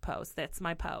 corpse pose. That's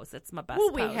my pose. It's my best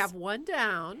pose. We have one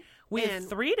down. We have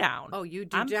 3 down. Oh, you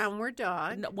do downward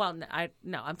dog?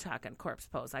 No, I'm talking corpse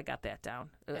pose. I got that down.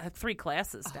 I have 3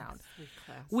 classes down. 3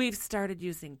 classes. We've started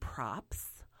using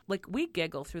props. Like, we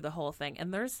giggle through the whole thing,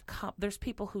 and there's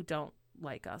people who don't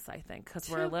like us, I think, because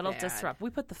we're a little disrupt. We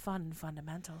put the fun in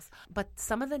fundamentals. But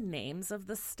some of the names of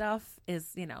the stuff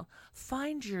is,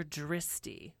 find your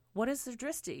dristy. What is the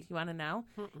dristy? You want to know?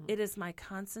 It is my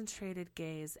concentrated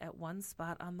gaze at one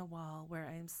spot on the wall where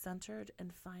I am centered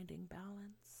and finding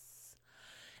balance.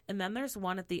 And then there's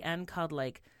one at the end called,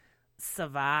 like,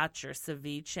 Savach or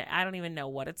Ceviche. I don't even know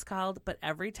what it's called, but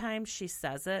every time she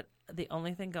says it, the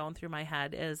only thing going through my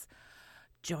head is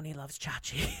Joni loves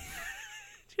Chachi.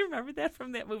 Do you remember that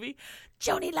from that movie?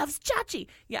 Joni loves Chachi.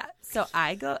 Yeah. So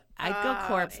I go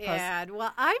corpse pose.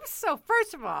 Well,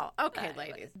 first of all, okay,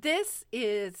 ladies, this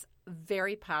is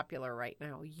very popular right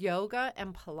now, yoga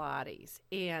and Pilates.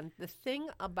 And the thing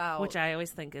about... Which I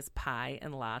always think is pie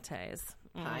and lattes.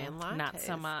 Pie and lattes. Not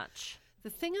so much. The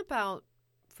thing about,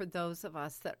 for those of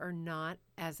us that are not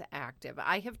as active,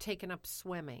 I have taken up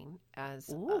swimming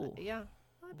as...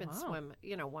 I've been swimming,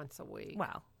 once a week.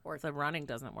 Wow. Or the running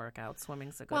doesn't work out.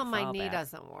 Swimming's a good my knee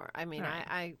doesn't work. I mean,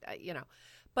 right. I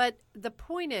But the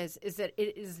point is that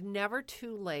it is never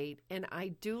too late, and I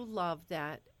do love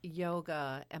that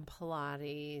yoga and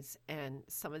Pilates and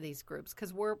some of these groups,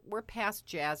 because we're past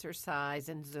jazzercise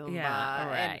and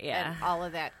Zumba and all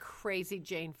of that crazy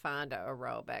Jane Fonda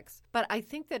aerobics. But I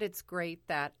think that it's great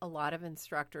that a lot of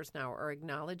instructors now are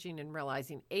acknowledging and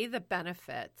realizing, the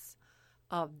benefits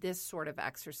of this sort of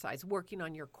exercise, working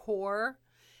on your core,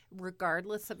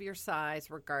 regardless of your size,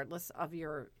 regardless of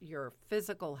your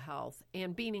physical health,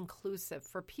 and being inclusive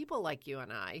for people like you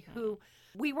and I, who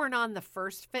we weren't on the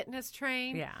first fitness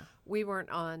train. Yeah. We weren't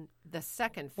on the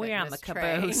second fitness train. We on the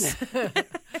caboose.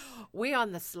 We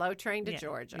on the slow train to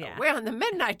Georgia. Yeah. We're on the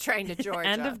midnight train to Georgia.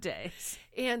 End of days.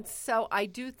 And so I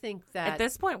do think that... At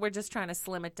this point, we're just trying to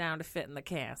slim it down to fit in the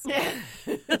castle.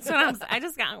 That's what I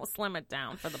just got to slim it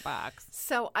down for the box.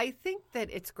 So I think that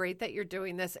it's great that you're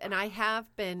doing this. And I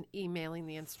have been emailing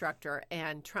the instructor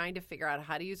and trying to figure out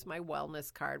how to use my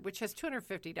wellness card, which has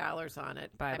 $250 on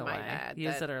it. By the way,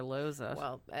 use it or lose it.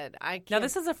 Well, I can't... Now,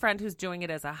 this is a friend who's doing it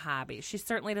as a hobby. She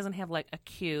certainly doesn't have like a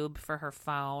cube for her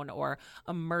phone or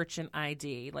a merchant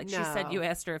ID. Like she said, you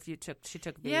asked her if she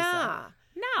took Visa. Yeah.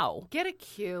 No. Get a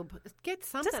cube. Get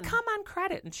something. Just come on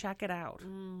credit and check it out.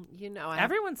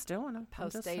 Everyone's doing it.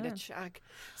 Post-data check.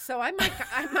 So I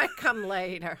might come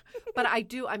later. But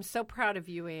I'm so proud of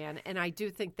you, Ann, and I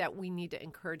do think that we need to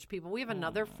encourage people. We have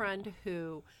another friend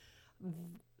who,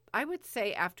 I would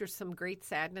say, after some great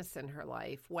sadness in her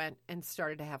life, went and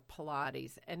started to have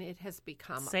Pilates, and it has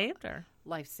become saved her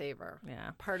lifesaver.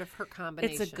 Yeah, part of her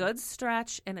combination. It's a good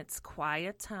stretch, and it's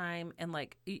quiet time, and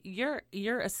like you're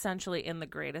essentially in the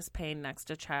greatest pain next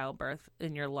to childbirth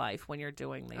in your life when you're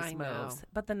doing these moves.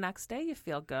 But the next day you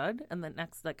feel good, and the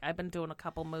next, like I've been doing a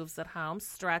couple moves at home,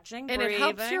 stretching, and breathing. It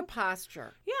helps your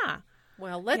posture. Yeah.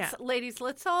 Well, ladies,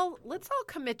 let's all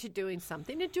commit to doing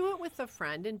something, and do it with a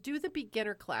friend, and do the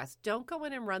beginner class. Don't go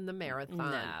in and run the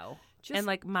marathon. No. And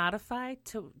like modify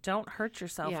to don't hurt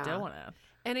yourself doing it.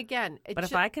 And again, but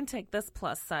if I can take this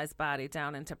plus size body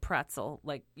down into pretzel,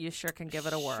 like you sure can give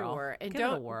it a whirl. Sure, and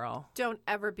give it a whirl. Don't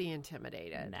ever be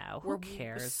intimidated. No, who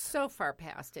cares? We're so far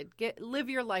past it. Live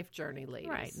your life journey, ladies.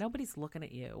 Right, nobody's looking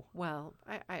at you. Well,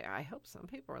 I hope some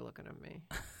people are looking at me.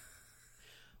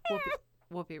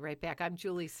 We'll be right back. I'm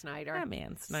Julie Snyder. I'm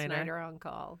Ann Snyder. Snyder on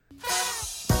call.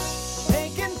 They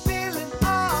can feel it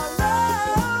all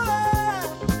over.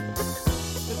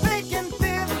 They can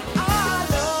feel it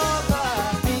all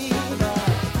over me.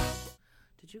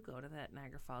 Did you go to that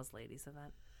Niagara Falls Ladies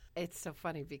event? It's so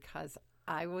funny because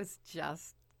I was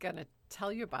just going to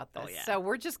tell you about this. Oh, yeah. So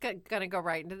we're just going to go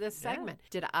right into this segment.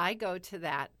 Did I go to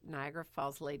that Niagara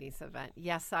Falls Ladies event?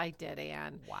 Yes, I did,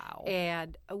 Ann. Wow.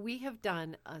 And we have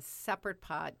done a separate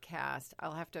podcast.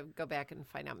 I'll have to go back and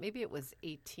find out. Maybe it was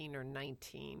 18 or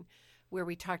 19, where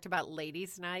we talked about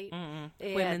Ladies' Night.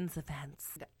 Women's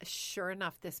events. Sure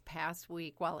enough, this past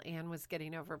week, while Ann was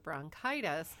getting over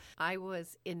bronchitis, I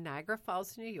was in Niagara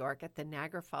Falls, New York, at the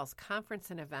Niagara Falls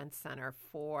Conference and Event Center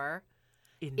for...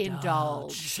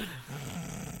 Indulge.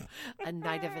 A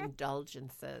night of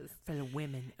indulgences. For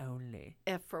women only.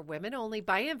 For women only,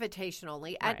 by invitation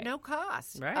only, at no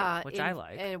cost. Right, which I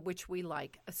like. Which we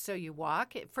like. So you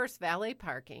walk, first valet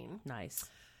parking.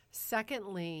 Nice.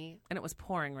 Secondly, And it was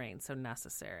pouring rain, so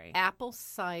necessary. apple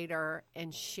cider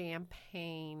and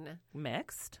champagne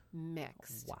Mixed?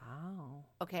 mixed. Wow.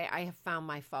 Okay, I have found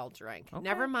my fall drink. Okay.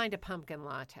 Never mind a pumpkin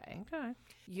latte. Okay.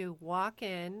 You walk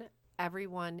in,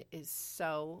 everyone is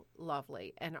so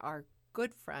lovely. And our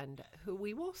good friend, who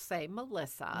we will say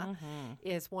Melissa,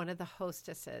 is one of the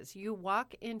hostesses. You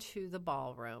walk into the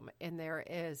ballroom, and there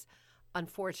is,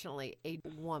 unfortunately, a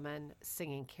woman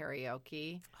singing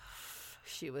karaoke.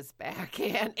 She was back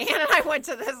in. Anna and I went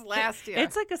to this last year.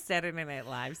 It's like a Saturday Night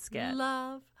Live skit.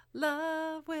 Love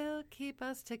will keep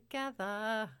us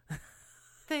together.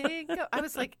 I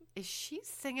was like, is she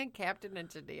singing Captain and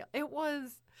Tennille? It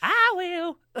was. I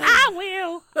will.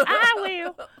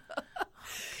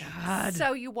 God.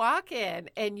 So you walk in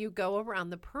and you go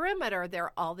around the perimeter. There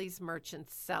are all these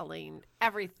merchants selling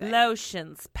everything.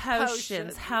 Lotions, potions,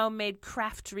 Potions. homemade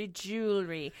craftery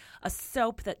jewelry, a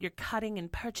soap that you're cutting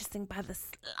and purchasing by the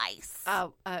slice.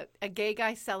 A gay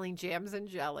guy selling jams and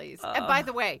jellies. And by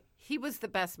the way, he was the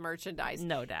best merchandise.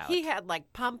 No doubt. He had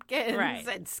like pumpkins Right.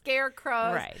 and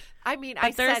scarecrows. Right. I mean, But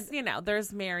I there's, said,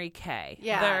 there's Mary Kay.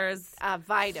 yeah, There's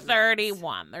vitamins.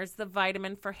 31. There's the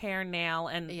vitamin for hair, nail,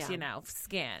 and, Yeah.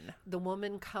 skin. The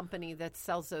woman company that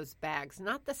sells those bags,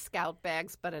 not the Scout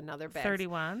bags, but another bag.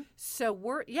 31? So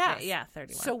we're, yes. Yeah,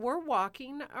 31. So we're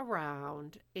walking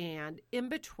around, and in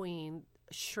between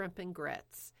shrimp and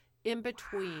grits, in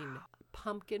between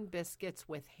pumpkin biscuits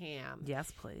with ham,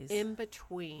 Yes, please. in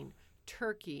between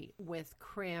turkey with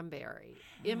cranberry,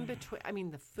 in between, I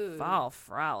mean, the food. Fall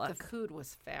frolic. The food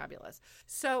was fabulous.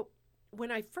 So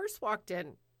when I first walked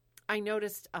in, I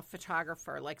noticed a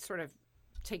photographer, like, sort of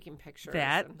taking pictures.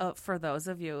 That, and- for those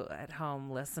of you at home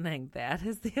listening, that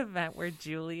is the event where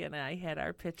Julie and I had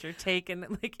our picture taken,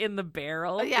 like, in the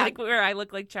barrel. Yeah. Like, where I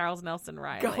look like Charles Nelson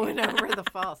Riley. going over the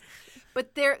falls.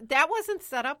 But that wasn't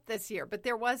set up this year, but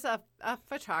there was a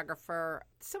photographer.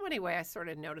 So anyway, I sort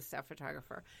of noticed that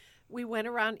photographer. We went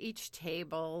around each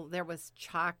table. There was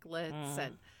chocolates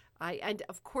and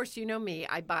of course, you know me,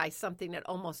 I buy something at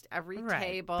almost every Right.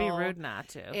 table. Be rude not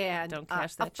to. And Don't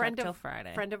cash that check till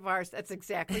Friday. A friend of ours, that's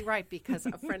exactly right, because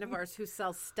a friend of ours who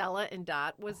sells Stella and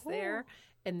Dot was there,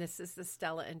 and this is the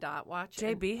Stella and Dot watch.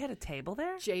 and JB had a table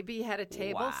there? JB had a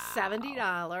table, Wow.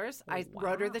 $70. I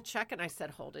wrote her Wow. the check, and I said,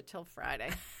 hold it till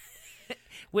Friday.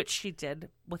 Which she did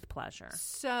with pleasure.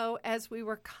 So as we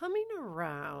were coming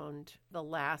around the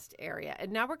last area,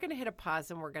 and now we're going to hit a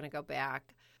pause, and we're going to go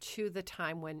back to the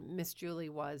time when Miss Julie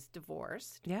was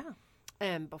divorced. Yeah.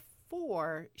 And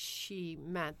before she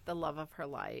met the love of her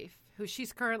life, who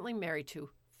she's currently married to,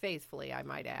 faithfully, I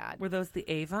might add. Were those the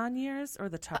Avon years or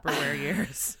the Tupperware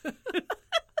years?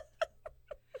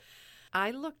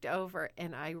 I looked over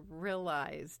and I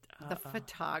realized the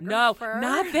photographer. No,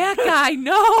 not that guy.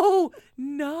 No.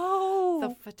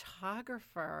 The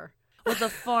photographer. Was a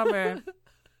former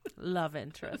love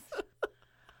interest.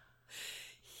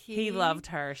 He loved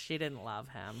her. She didn't love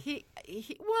him.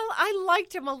 Well, I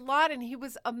liked him a lot, and he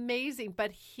was amazing.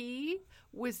 But he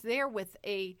was there with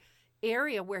a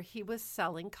area where he was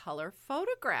selling color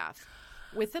photographs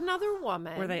with another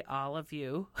woman. Were they all of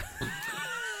you?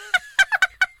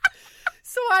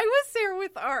 So I was there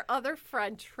with our other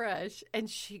friend Trish, and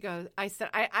she goes, I said,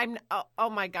 I'm, oh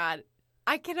my God,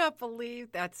 I cannot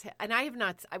believe that's him. And I've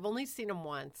only seen him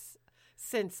once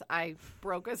since I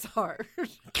broke his heart.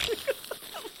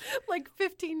 Like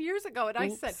 15 years ago. And I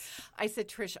said,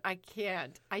 Trish,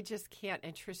 I just can't.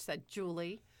 And Trish said,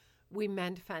 Julie, we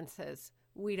mend fences.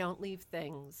 We don't leave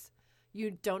things.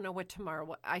 You don't know what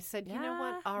tomorrow. I said, you know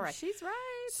what? All right. She's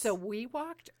right. So we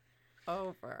walked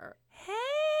over.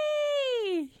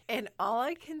 Hey. And all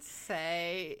I can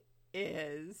say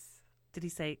is, Did he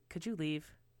say, could you leave?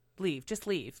 Leave. Just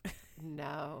leave.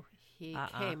 no. He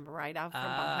came right out from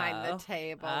behind the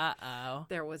table. Uh-oh.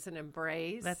 There was an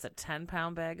embrace. That's a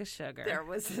 10-pound bag of sugar. There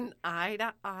was an eye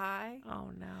to eye.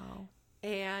 Oh, no.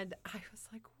 And I was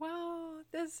like, wow,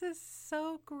 this is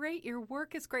so great. Your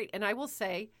work is great. And I will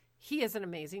say, he is an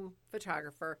amazing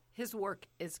photographer. His work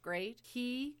is great.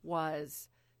 He was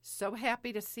so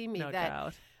happy to see me No that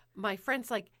doubt. my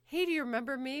friend's like, hey, do you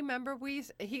remember me?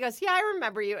 He goes, yeah, I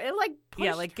remember you. And like pushed,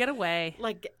 Yeah, like, get away.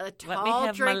 like a Let me tall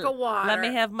have drink of water. Let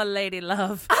me have my lady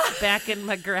love back in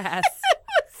my grass.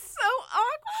 It was so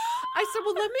awkward. I said,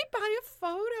 well, let me buy a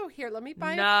photo here. Let me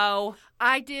buy No.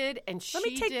 I did, and she Let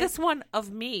me take did. this one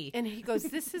of me. And he goes,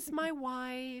 this is my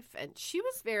wife. And she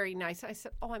was very nice. I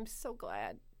said, oh, I'm so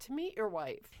glad to meet your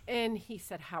wife. And he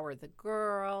said, how are the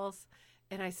girls?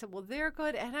 And I said, well, they're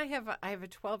good. And I have a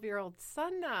 12-year-old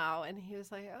son now. And he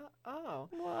was like, oh.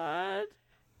 What?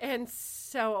 And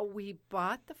so we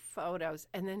bought the photos.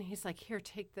 And then he's like, here,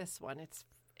 take this one.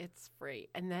 it's free.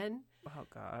 And then Oh,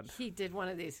 God. he did one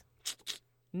of these.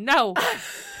 No.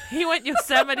 He went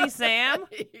Yosemite Sam.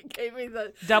 He gave me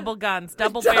the Double guns,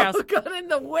 double barrels. gun in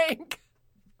the wink.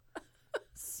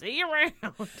 See you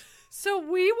around. So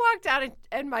we walked out,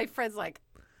 and my friend's like,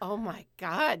 oh, my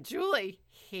God, Julie,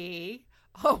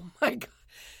 oh, my God.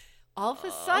 All of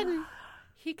a sudden,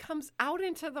 he comes out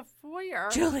into the foyer.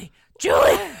 Julie.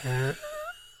 I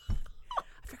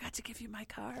forgot to give you my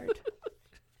card.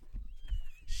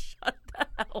 Shut the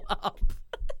hell up.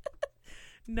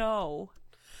 No.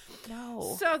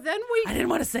 So then I didn't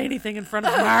want to say anything in front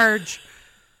of Marge,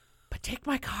 but take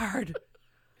my card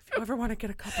if you ever want to get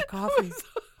a cup of coffee.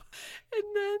 And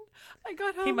then I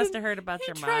got home. He must have heard about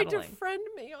your modeling. He tried modeling. to friend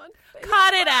me on Facebook.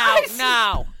 Cut it out.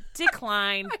 No.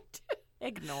 Decline. I did.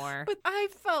 Ignore. But I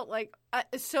felt like,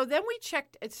 so then we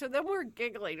checked, so then we're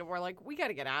giggling, and we're like, we got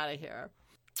to get out of here.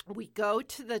 We go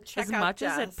to the checkout As much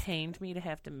desk. as it pained me to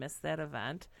have to miss that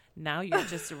event, now you're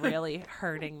just really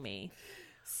hurting me.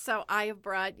 So I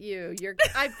brought you your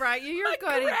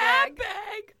goodie bag.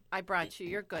 I brought you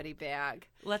your goodie bag.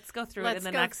 Let's go through Let's it in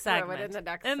the go next through segment. it in the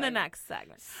next In the segment. next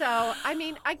segment. So, I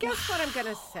mean, I guess what I'm going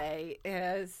to say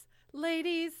is,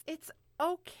 ladies, it's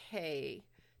okay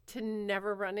to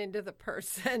never run into the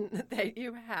person that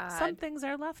you had. Some things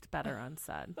are left better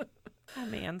unsaid.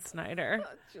 I'm Ann Snyder.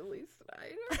 Julie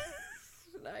Snyder.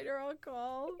 Snyder on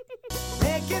call.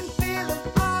 They can feel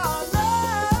it all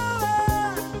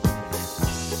over.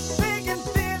 They can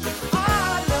feel it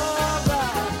all over.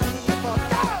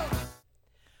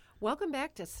 Welcome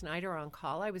back to Snyder on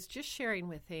Call. I was just sharing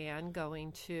with Ann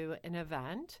going to an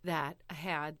event that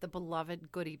had the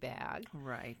beloved goodie bag.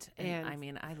 Right. And I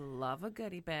mean, I love a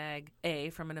goodie bag,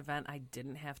 from an event I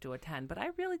didn't have to attend, but I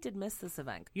really did miss this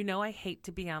event. You know, I hate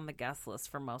to be on the guest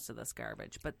list for most of this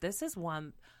garbage, but this is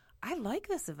one. I like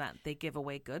this event. They give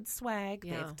away good swag.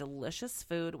 Yeah. They have delicious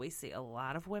food. We see a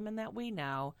lot of women that we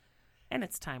know, and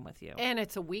it's time with you. And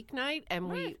it's a weeknight, and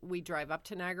Right. we drive up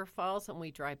to Niagara Falls, and we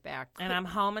drive back. And I'm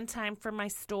home in time for my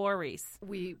stories.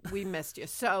 We missed you.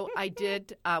 So I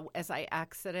did, as I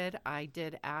exited, I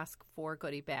did ask for a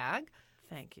goodie bag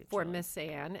Thank you, for Julie. Miss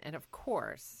Ann, and of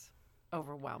course,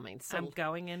 overwhelming. So I'm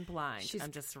going in blind. she's I'm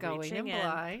just going reaching in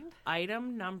blind.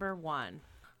 Item number 1.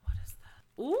 What is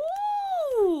that?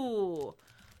 Ooh!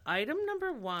 Item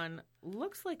number 1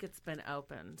 looks like it's been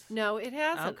opened. No, it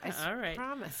hasn't. Okay, I all right.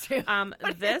 promise you.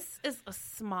 This is a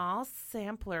small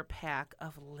sampler pack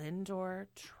of Lindor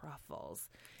truffles.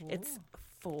 It's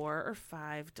 4 or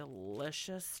 5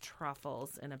 delicious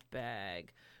truffles in a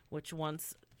bag, which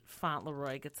once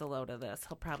Fauntleroy gets a load of this,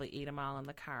 he'll probably eat them all in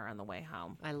the car on the way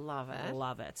home. I love it.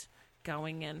 Love it.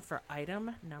 Going in for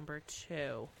item number 2.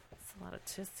 There's a lot of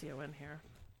tissue in here.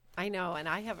 I know, and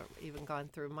I haven't even gone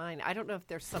through mine. I don't know if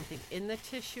there's something in the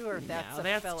tissue or if that's No, a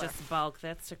that's filler. just bulk.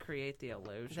 That's to create the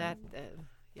illusion. That,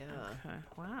 yeah. Okay.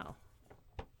 Wow.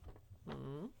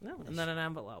 Mm-hmm. No, and then an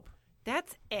envelope.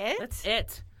 That's it? That's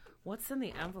it. What's in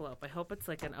the envelope? I hope it's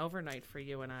like an overnight for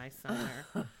you and I,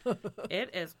 Summer.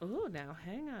 It is. Ooh, now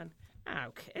hang on.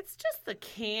 Okay, it's just the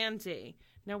candy.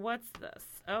 Now what's this?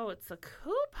 Oh, it's a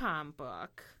coupon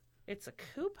book. It's a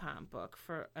coupon book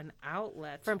for an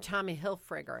outlet. From Tommy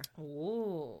Hilfiger.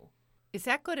 Ooh. Is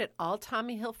that good at all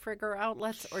Tommy Hilfiger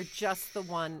outlets or just the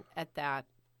one at that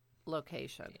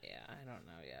location? Yeah, I don't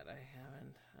know yet. I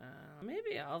haven't.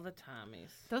 Maybe all the Tommies.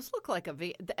 Those look like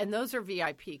and those are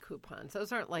VIP coupons.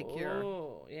 Those aren't like your.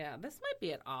 Oh, yeah. This might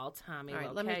be at all Tommy All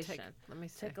right, location. let me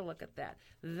see. Take a look at that.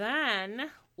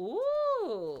 Then,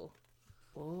 ooh.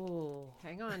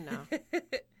 Hang on now.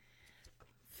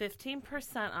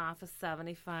 15% off of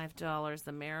 $75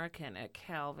 American at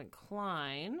Calvin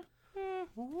Klein.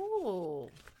 Ooh.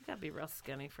 You gotta be real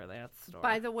skinny for that store.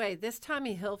 By the way, this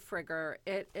Tommy Hilfiger,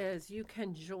 it is, you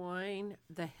can join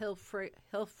the Hilfiger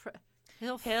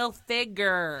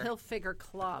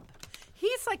Club.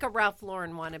 He's like a Ralph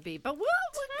Lauren wannabe, but we'll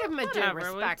give him a due Whatever.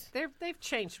 respect. They've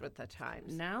changed with the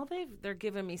times. Now they're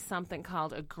giving me something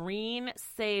called a green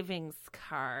savings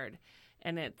card.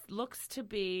 And it looks to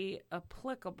be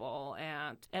applicable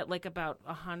at like about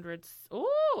 100,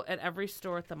 at every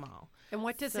store at the mall. And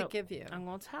what does it give you? I'm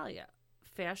going to tell you.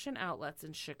 Fashion outlets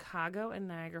in Chicago and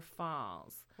Niagara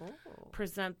Falls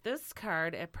present this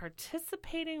card at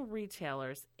participating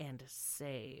retailers and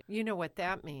save. You know what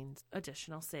that means.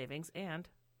 Additional savings and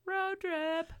road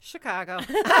trip. Chicago.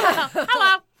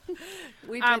 Hello.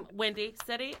 We've been, Windy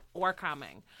City, we're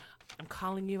coming. I'm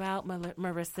calling you out,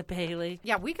 Marissa Bailey.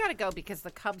 yeah, we got to go because the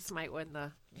Cubs might win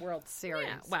the World Series.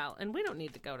 Yeah, well, and we don't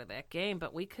need to go to that game,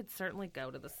 but we could certainly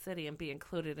go to the city and be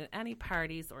included in any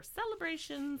parties or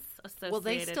celebrations associated. Will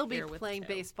they still be here with playing two.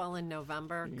 baseball in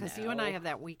November? Because you and I have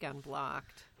that weekend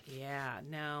blocked. Yeah,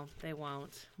 no, they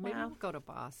won't. Maybe Well, we'll go to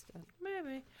Boston.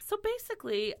 maybe. So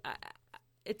basically,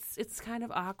 it's kind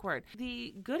of awkward.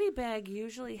 The goodie bag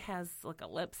usually has like a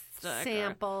lipstick,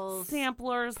 Samples,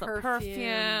 samplers, the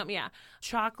perfume. yeah,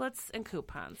 chocolates and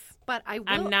coupons. But I will.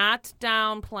 I'm not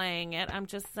downplaying it. I'm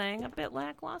just saying a bit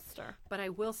lackluster. But I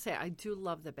will say I do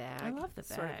love the bag. I love the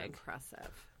Sort of bag.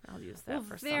 impressive. I'll use that Well,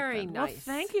 for very something. nice.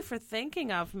 Well, thank you for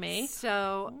thinking of me.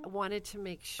 So wanted to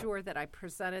make sure that I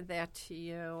presented that to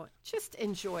you. Just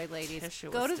enjoy, ladies.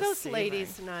 Tissue Go was to those deceiving.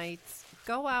 ladies' nights.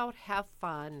 Go out, have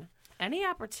fun. Any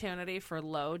opportunity for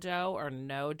low dough or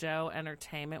no dough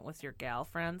entertainment with your gal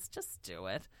friends, just do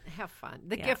it. Have fun.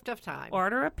 The Yeah. gift of time.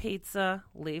 Order a pizza,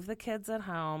 leave the kids at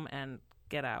home, and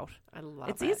get out. I love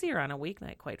It's it. easier on a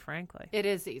weeknight, quite frankly. It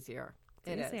is easier. It's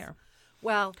It is. easier.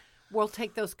 Well, we'll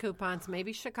take those coupons.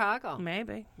 Maybe Chicago.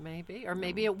 Maybe. Maybe. Or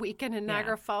maybe a weekend in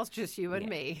Niagara Falls, just you and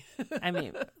me. I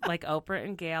mean, like Oprah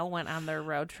and Gail went on their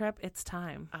road trip. It's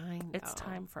time. I know. It's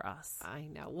time for us. I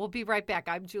know. We'll be right back.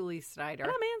 I'm Julie Snyder.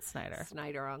 And I'm Ann Snyder.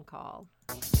 Snyder on call.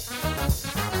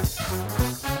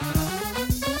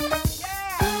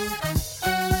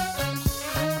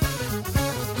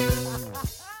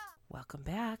 Welcome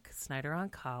back. Snyder on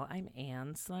call. I'm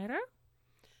Ann Snyder.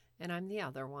 And I'm the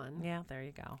other one. Yeah, there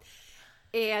you go.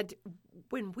 And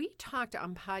when we talked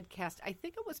on podcast, I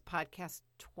think it was podcast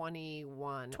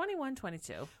 21. 21,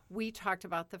 22. We talked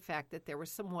about the fact that there were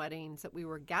some weddings that we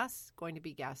were going to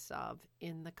be guests of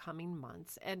in the coming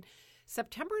months. And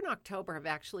September and October have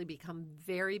actually become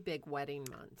very big wedding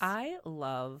months. I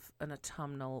love an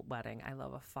autumnal wedding. I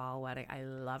love a fall wedding. I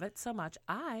love it so much.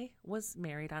 I was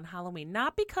married on Halloween,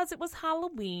 not because it was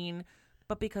Halloween,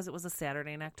 but because it was a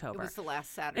Saturday in October. It was the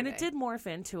last Saturday. And it did morph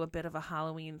into a bit of a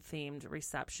Halloween-themed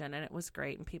reception, and it was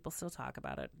great, and people still talk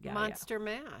about it. Yeah, Monster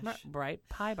Mash. Right,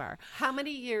 Pie Bar. How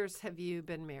many years have you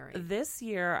been married? This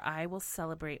year, I will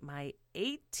celebrate my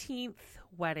 18th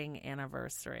wedding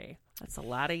anniversary. That's a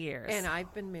lot of years. And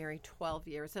I've been married 12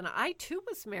 years. And I, too,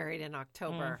 was married in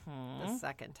October the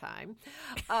second time.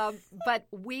 But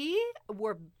we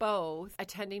were both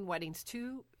attending weddings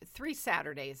 3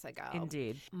 Saturdays ago.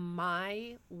 Indeed.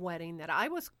 My wedding that I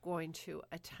was going to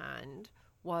attend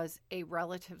was a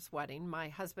relative's wedding, my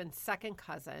husband's second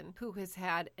cousin, who has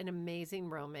had an amazing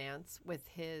romance with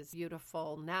his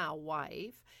beautiful now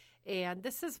wife. And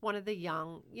this is one of the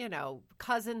young,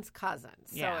 cousins.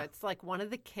 Yeah. So it's like one of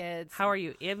the kids. How are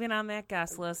you? Even on that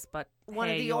guest list, but One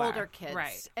hey, of the you older are. kids.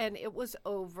 Right. And it was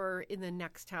over in the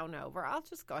next town over. I'll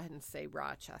just go ahead and say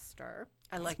Rochester.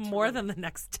 I like It's to more rem- than the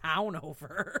next town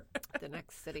over. the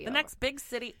next city The over. next big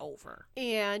city over.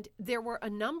 And there were a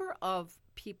number of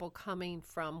people coming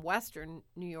from Western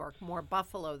New York, more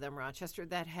Buffalo than Rochester,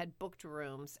 that had booked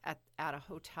rooms at a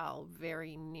hotel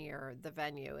very near the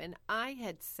venue. And I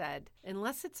had said,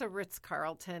 unless it's a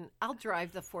Ritz-Carlton, I'll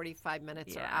drive the 45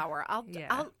 minutes or hour.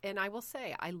 And I will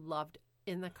say, I loved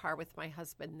in the car with my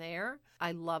husband there.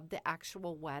 I loved the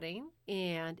actual wedding.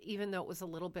 And even though it was a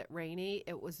little bit rainy,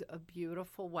 it was a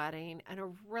beautiful wedding and a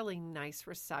really nice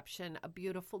reception, a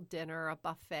beautiful dinner, a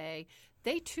buffet.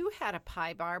 They too had a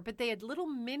pie bar, but they had little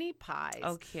mini pies.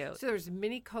 Oh, cute. So there's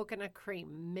mini coconut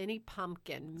cream, mini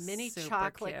pumpkin, mini Super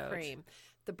chocolate cute. cream.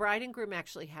 The bride and groom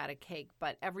actually had a cake,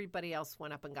 but everybody else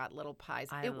went up and got little pies.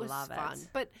 I was love fun. it.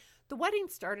 But the wedding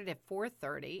started at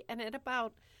 4:30, and at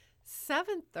about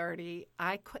 7:30,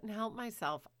 I couldn't help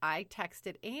myself. I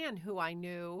texted Anne, who I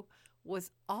knew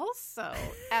was also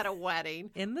at a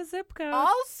wedding, In the zip code.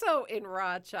 also in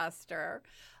Rochester,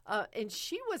 and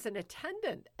she was an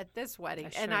attendant at this wedding. I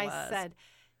and sure I was. said,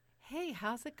 hey,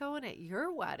 how's it going at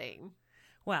your wedding?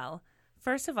 Well,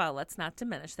 first of all, let's not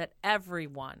diminish that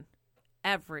everyone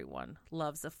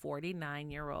loves a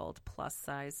 49-year-old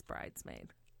plus-size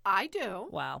bridesmaid. I do.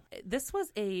 Wow. This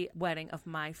was a wedding of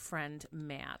my friend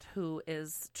Matt, who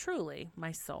is truly my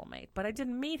soulmate. But I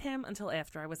didn't meet him until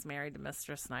after I was married to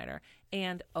Mr. Snyder.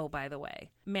 And, oh, by the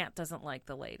way, Matt doesn't like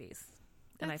the ladies.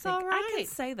 And That's I think all I can right.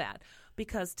 say that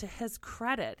because to his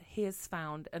credit, he has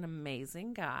found an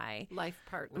amazing guy, Life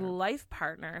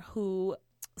partner who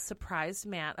surprised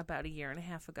Matt about 1.5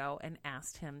 years ago and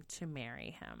asked him to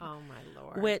marry him. Oh, my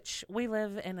Lord. Which we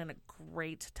live in a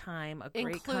great time, a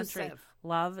great country. Inclusive.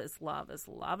 Love is love is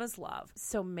love is love.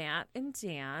 So Matt and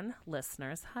Dan,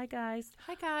 listeners, hi guys,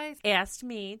 Hi, guys. asked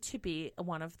me to be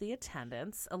one of the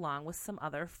attendants along with some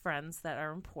other friends that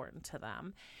are important to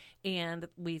them. And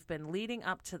we've been leading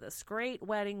up to this great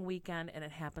wedding weekend, and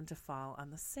it happened to fall on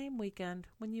the same weekend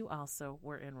when you also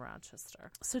were in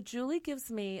Rochester. So Julie gives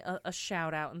me a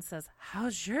shout out and says,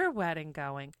 how's your wedding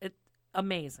going?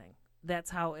 Amazing.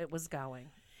 That's how it was going.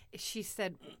 She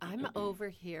said, I'm over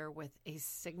here with a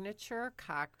signature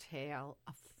cocktail,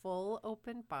 a full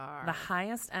open bar. The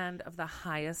highest end of the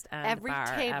highest end Every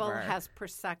bar table ever. has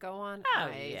Prosecco on Oh,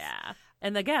 ice. yeah.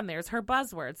 And again, there's her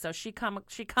buzzword. So she come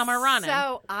a running.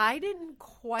 So I didn't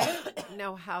quite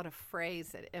know how to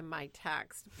phrase it in my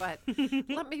text, but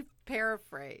let me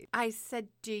paraphrase. I said,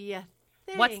 do you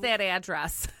think... What's that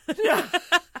address?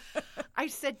 I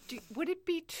said, would it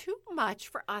be too much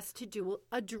for us to do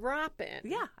a drop-in?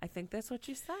 Yeah, I think that's what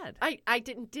you said. I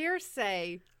didn't dare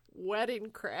say wedding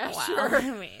crasher. Wow.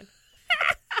 I mean...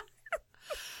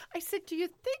 I said, do you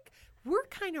think we're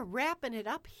kind of wrapping it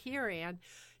up here, Ann?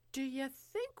 Do you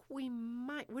think we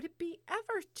might? Would it be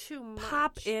ever too much?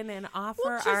 Pop in and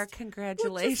offer our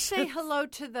congratulations. We'll just say hello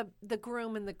to the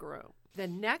groom and the groom. The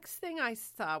next thing I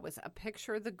saw was a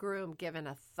picture of the groom giving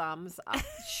a thumbs up.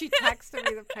 She texted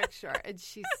me the picture, and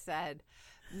she said,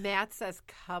 Matt says,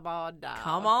 come on down.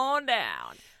 Come on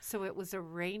down. So it was a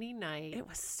rainy night. It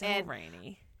was so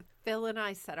rainy. Phil and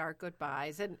I said our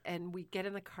goodbyes, and we get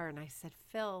in the car, and I said,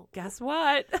 Phil, guess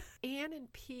what? Ann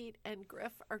and Pete and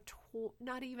Griff are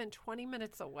not even 20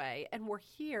 minutes away, and we're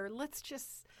here. Let's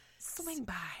just swing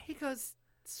by. He goes,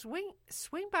 swing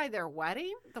by their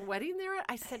wedding? The wedding there?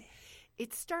 I said,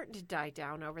 it's starting to die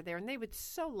down over there, and they would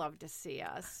so love to see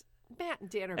us. Matt and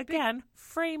Dan are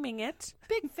framing it.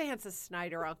 Big fans of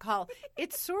Snyder on call.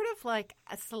 It's sort of like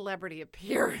a celebrity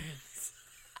appearance.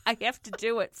 I have to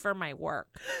do it for my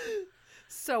work.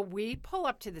 So we pull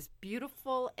up to this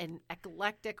beautiful and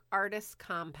eclectic artist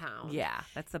compound. Yeah,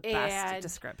 that's the best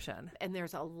description. And there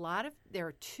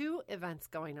are 2 events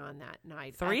going on that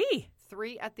night.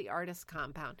 3 at the artist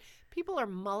compound. People are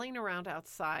mulling around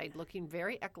outside, looking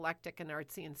very eclectic and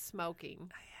artsy and smoking.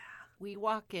 Yeah. We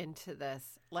walk into this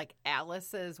like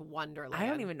Alice's Wonderland. I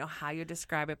don't even know how you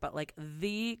describe it, but like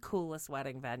the coolest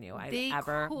wedding venue I've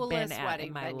ever been at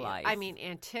in my life. I mean,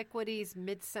 antiquities,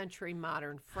 mid-century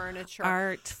modern furniture.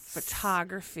 Art,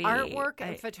 photography. Artwork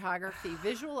and photography.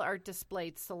 Visual art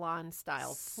displayed salon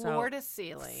style, floor to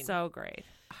ceiling. So great.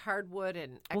 Hardwood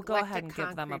and eclectic We'll go ahead and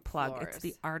give them a plug. Floors. It's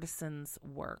the Artisans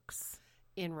Works.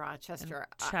 In Rochester.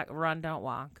 Check, run, don't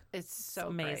walk. It's so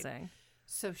amazing. Great.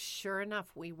 So sure enough,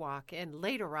 we walk in,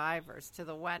 late arrivers to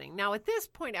the wedding. Now, at this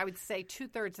point, I would say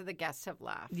 2/3 of the guests have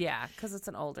left. Yeah, because it's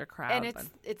an older crowd. And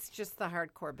it's just the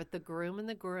hardcore. But the groom and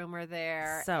the groom are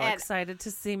there. So excited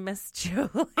to see Miss Julie.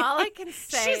 All I can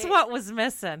say she's what was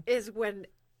missing. Is when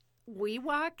we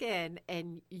walk in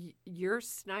and your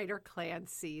Snyder clan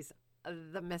sees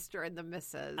the Mr. and the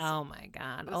Mrs. Oh, my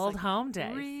God. Old like, home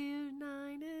days.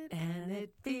 Reunited and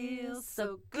it feels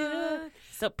so good.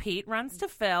 So Pete runs to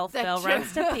Phil. Phil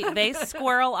runs to Pete. They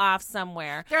squirrel off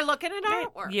somewhere. They're looking at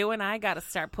artwork. You and I got to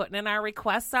start putting in our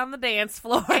requests on the dance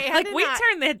floor. We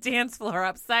turned that dance floor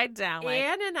upside down.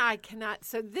 Ann and I cannot.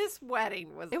 So this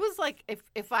wedding was like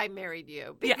if I married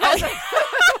you. Because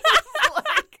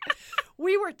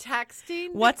we were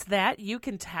texting. What's that? You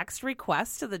can text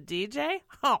requests to the DJ?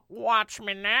 Oh, watch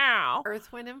me now.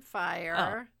 Earth, Wind, and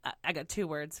Fire. Oh, I got 2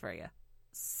 words for you.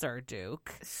 Sir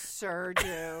Duke. Sir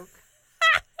Duke.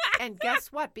 And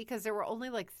guess what? Because there were only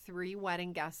like 3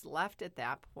 wedding guests left at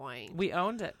that point. We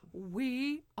owned it.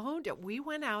 We owned it. We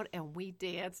went out and we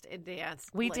danced and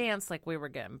danced. We danced like we were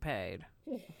getting paid.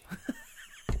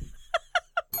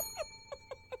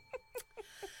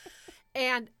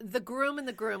 And the groom and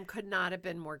the groom could not have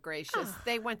been more gracious.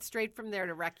 They went straight from there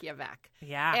to Reykjavik.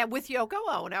 Yeah. And with Yoko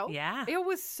Ono. Yeah. It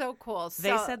was so cool.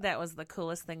 They said that was the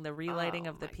coolest thing, the relighting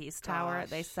of the Peace Tower.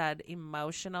 They said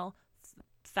emotional.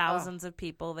 Thousands of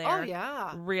people there. Oh,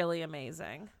 yeah. Really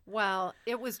amazing. Well,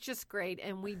 it was just great.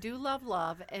 And we do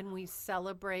love, and we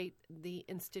celebrate the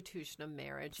institution of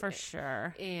marriage. For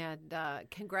sure. And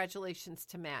congratulations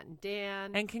to Matt and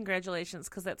Dan. And congratulations,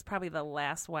 because that's probably the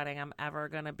last wedding I'm ever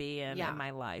going to be in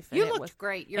my life. And you looked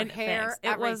great. Your hair,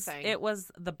 everything. It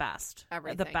was the best.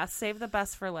 Everything. The best. Save the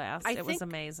best for last. It was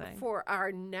amazing. For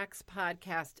our next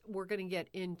podcast, we're going to get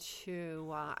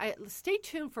into, stay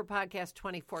tuned for podcast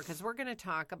 24, because we're going to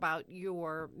talk about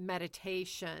your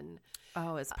meditation.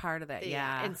 Oh, as part of that,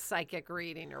 yeah. And psychic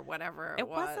reading or whatever it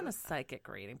was. It wasn't a psychic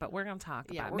reading, but we're going to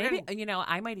talk about it. Maybe,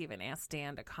 I might even ask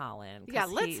Dan to call in. Yeah,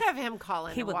 let's have him call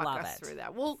in and would walk love us through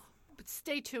that. We'll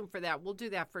stay tuned for that. We'll do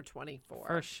that for 24.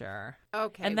 For sure.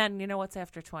 Okay. And then, you know what's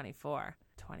after 24?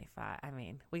 25. I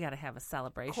mean, we got to have a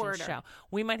celebration show.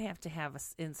 We might have to have an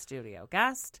in-studio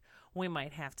guest. We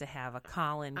might have to have a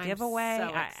call-in giveaway. I'm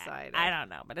so excited. I don't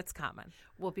know, but it's coming.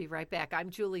 We'll be right back. I'm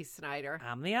Julie Snyder.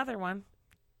 I'm the other one.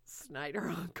 Snyder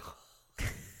on call.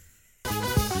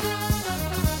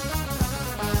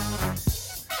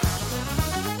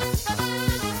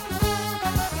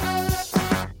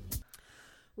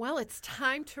 Well, it's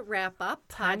time to wrap up.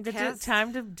 Time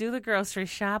to do the grocery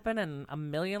shopping and a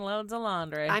million loads of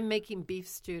laundry. I'm making beef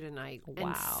stew tonight. Wow.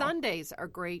 And Sundays are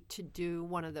great to do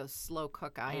one of those slow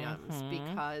cook items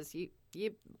because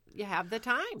you have the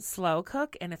time. Slow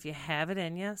cook, and if you have it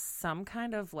in you, some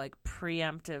kind of like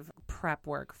preemptive prep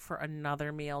work for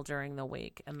another meal during the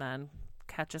week, and then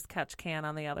catch as catch can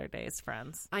on the other days,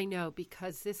 friends. I know,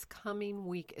 because this coming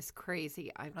week is crazy.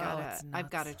 I've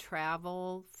got to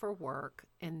travel for work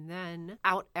and then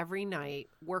out every night.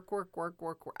 Work.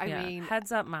 I mean,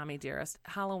 heads up, mommy dearest.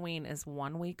 Halloween is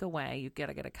 1 week away. You got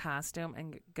to get a costume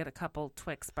and get a couple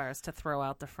Twix bars to throw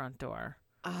out the front door.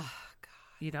 Oh God.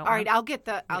 You don't. All right, I'll get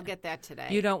that today.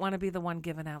 You don't want to be the one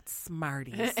giving out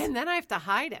Smarties, and then I have to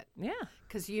hide it. Yeah,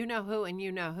 because you know who and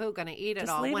you know who going to eat it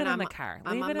all. Leave when it I'm in the car.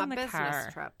 I'm leave on it my in the business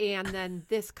car. trip, and then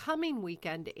this coming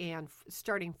weekend and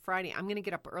starting Friday, I'm going to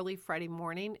get up early Friday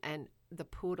morning, and the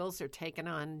Poodles are taking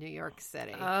on New York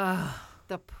City.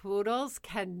 The Poodles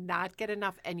cannot get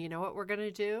enough, and you know what we're going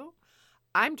to do?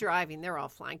 I'm driving. They're all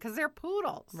flying because they're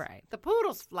poodles. Right. The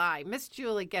poodles fly. Miss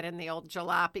Julie, get in the old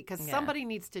jalopy because somebody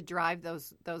needs to drive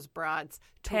those broads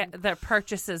to their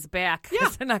purchases back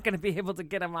because they're not going to be able to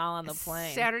get them all on the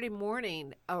plane. Saturday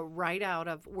morning,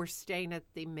 we're staying at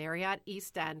the Marriott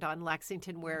East End on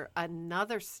Lexington where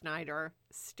another Snyder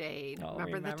stayed.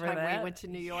 Remember the time that? we went to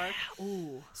New York? Yeah.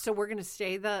 Ooh. So we're going to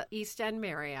stay the East End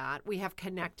Marriott. We have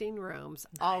connecting rooms,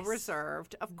 all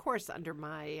reserved, of course, under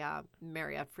my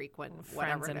Marriott frequent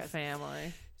whatever friends and it is.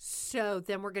 family. So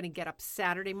then we're going to get up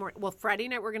Saturday morning. Well, Friday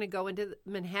night we're going to go into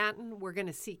Manhattan. We're going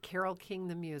to see Carole King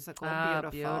the musical.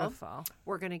 Beautiful.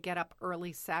 We're going to get up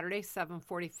early Saturday,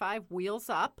 7:45. Wheels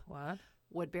up. What?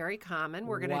 Woodbury Common.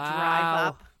 We're going to drive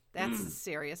up. That's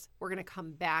serious. We're going to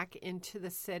come back into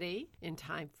the city in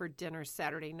time for dinner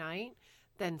Saturday night.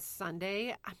 Then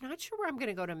Sunday, I'm not sure where I'm going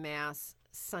to go to Mass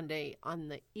Sunday on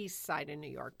the east side of New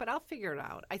York, but I'll figure it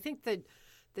out. I think the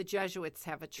Jesuits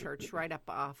have a church right up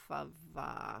off of,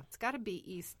 it's got to be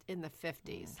east in the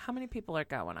 50s. How many people are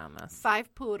going on this?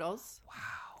 5 poodles.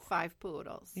 Wow. 5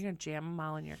 poodles. You're going to jam them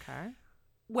all in your car?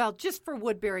 Well, just for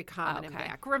Woodbury Common and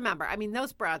back. Remember, I mean,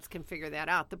 those broads can figure that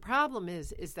out. The problem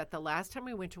is that the last time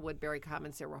we went to Woodbury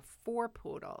Commons, there were 4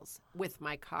 poodles with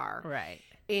my car. Right.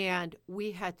 And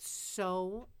we had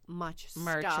so much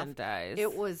merchandise.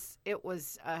 Stuff. It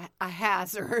was a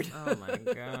hazard. Oh, my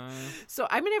God. So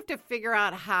I'm going to have to figure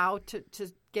out how to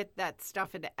get that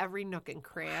stuff into every nook and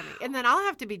cranny. And then I'll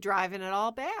have to be driving it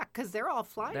all back because they're all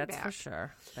flying back. That's for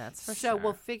sure. So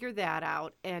we'll figure that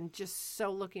out, and just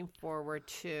so looking forward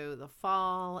to the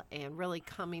fall and really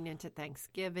coming into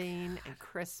Thanksgiving and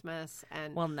Christmas.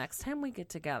 And well, next time we get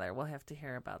together, we'll have to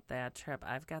hear about that trip.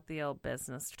 I've got the old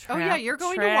business trip. Oh, yeah, you're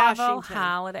going to Washington. Washington.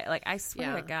 Holiday. Like, I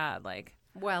swear to God, like.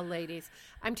 Well, ladies,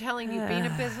 I'm telling you, being a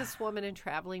businesswoman and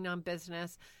traveling on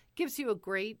business gives you a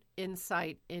great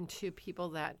insight into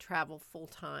people that travel full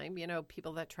time,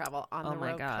 people that travel on the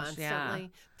road constantly. Yeah.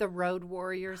 The road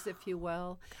warriors, if you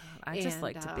will. God, I just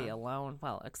like to be alone.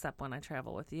 Well, except when I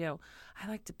travel with you. I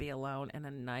like to be alone in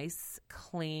a nice,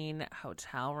 clean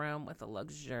hotel room with a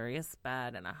luxurious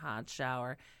bed and a hot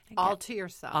shower. All to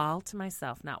yourself. All to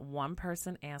myself. Not one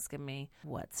person asking me,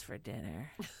 what's for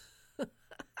dinner?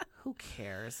 Who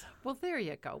cares? Well, there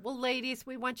you go. Well, ladies,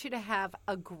 we want you to have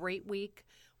a great week.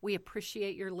 We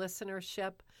appreciate your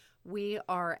listenership. We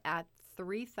are at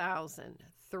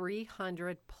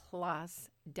 3,300 plus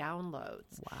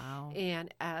downloads. Wow.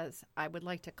 And as I would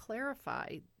like to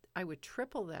clarify, I would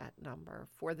triple that number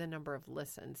for the number of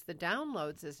listens. The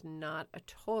downloads is not a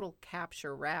total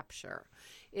rapture.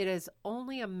 It is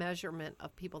only a measurement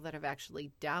of people that have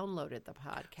actually downloaded the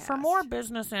podcast. For more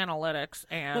business analytics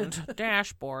and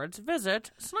dashboards, visit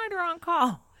Snyder on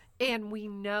Call. And we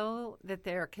know that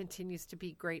there continues to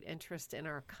be great interest in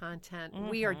our content. Mm-hmm.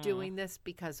 We are doing this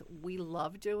because we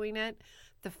love doing it.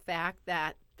 The fact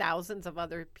that thousands of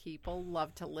other people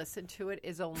love to listen to it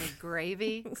is only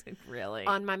gravy really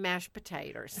on my mashed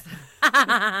potatoes.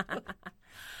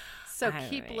 So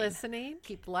keep listening,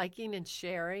 keep liking and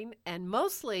sharing, and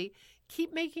mostly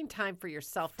keep making time for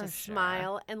yourself to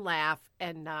smile and laugh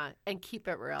and keep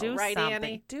it real. Right,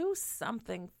 Annie? Do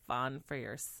something fun for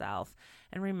yourself.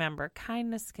 And remember,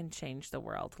 kindness can change the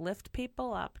world. Lift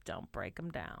people up. Don't break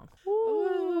them down.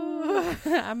 Ooh.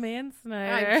 I'm Ann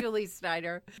Snyder. I'm Julie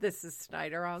Snyder. This is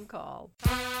Snyder on Call.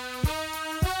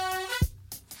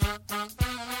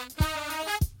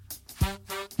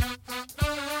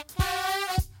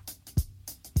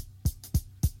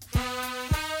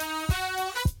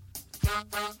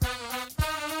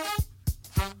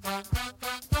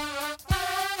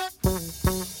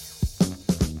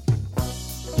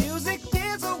 Music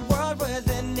is a world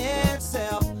within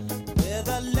itself.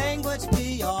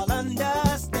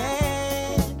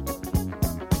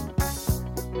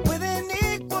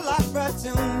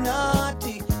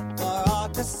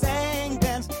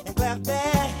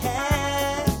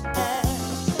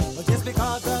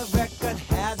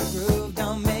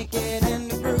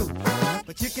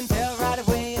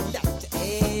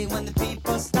 when the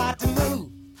people start to move.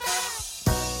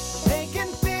 They can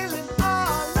feel it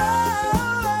all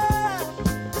over.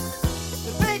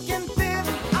 They can feel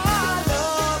it all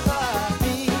over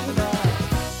fever.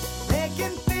 They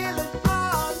can feel it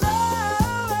all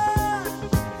over.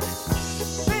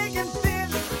 They can feel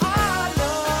it all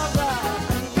over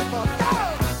fever. Go!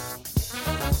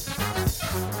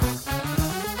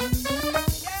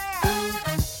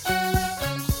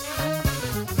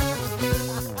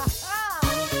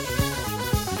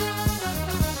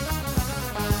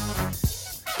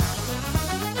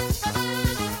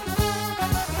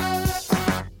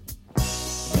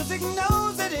 Music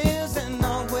knows it is and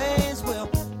always will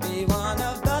be one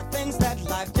of the things that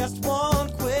life just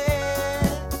won't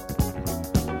quit.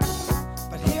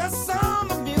 But here's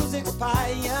some of music's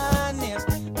pioneers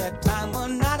that time will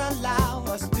not allow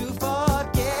us to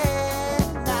forget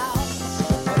now.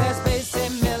 Well, there's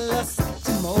Basie Mills,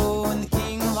 Timo, and the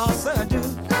King of all Surdu,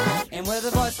 and with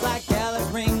a voice like Alice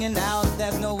ringing out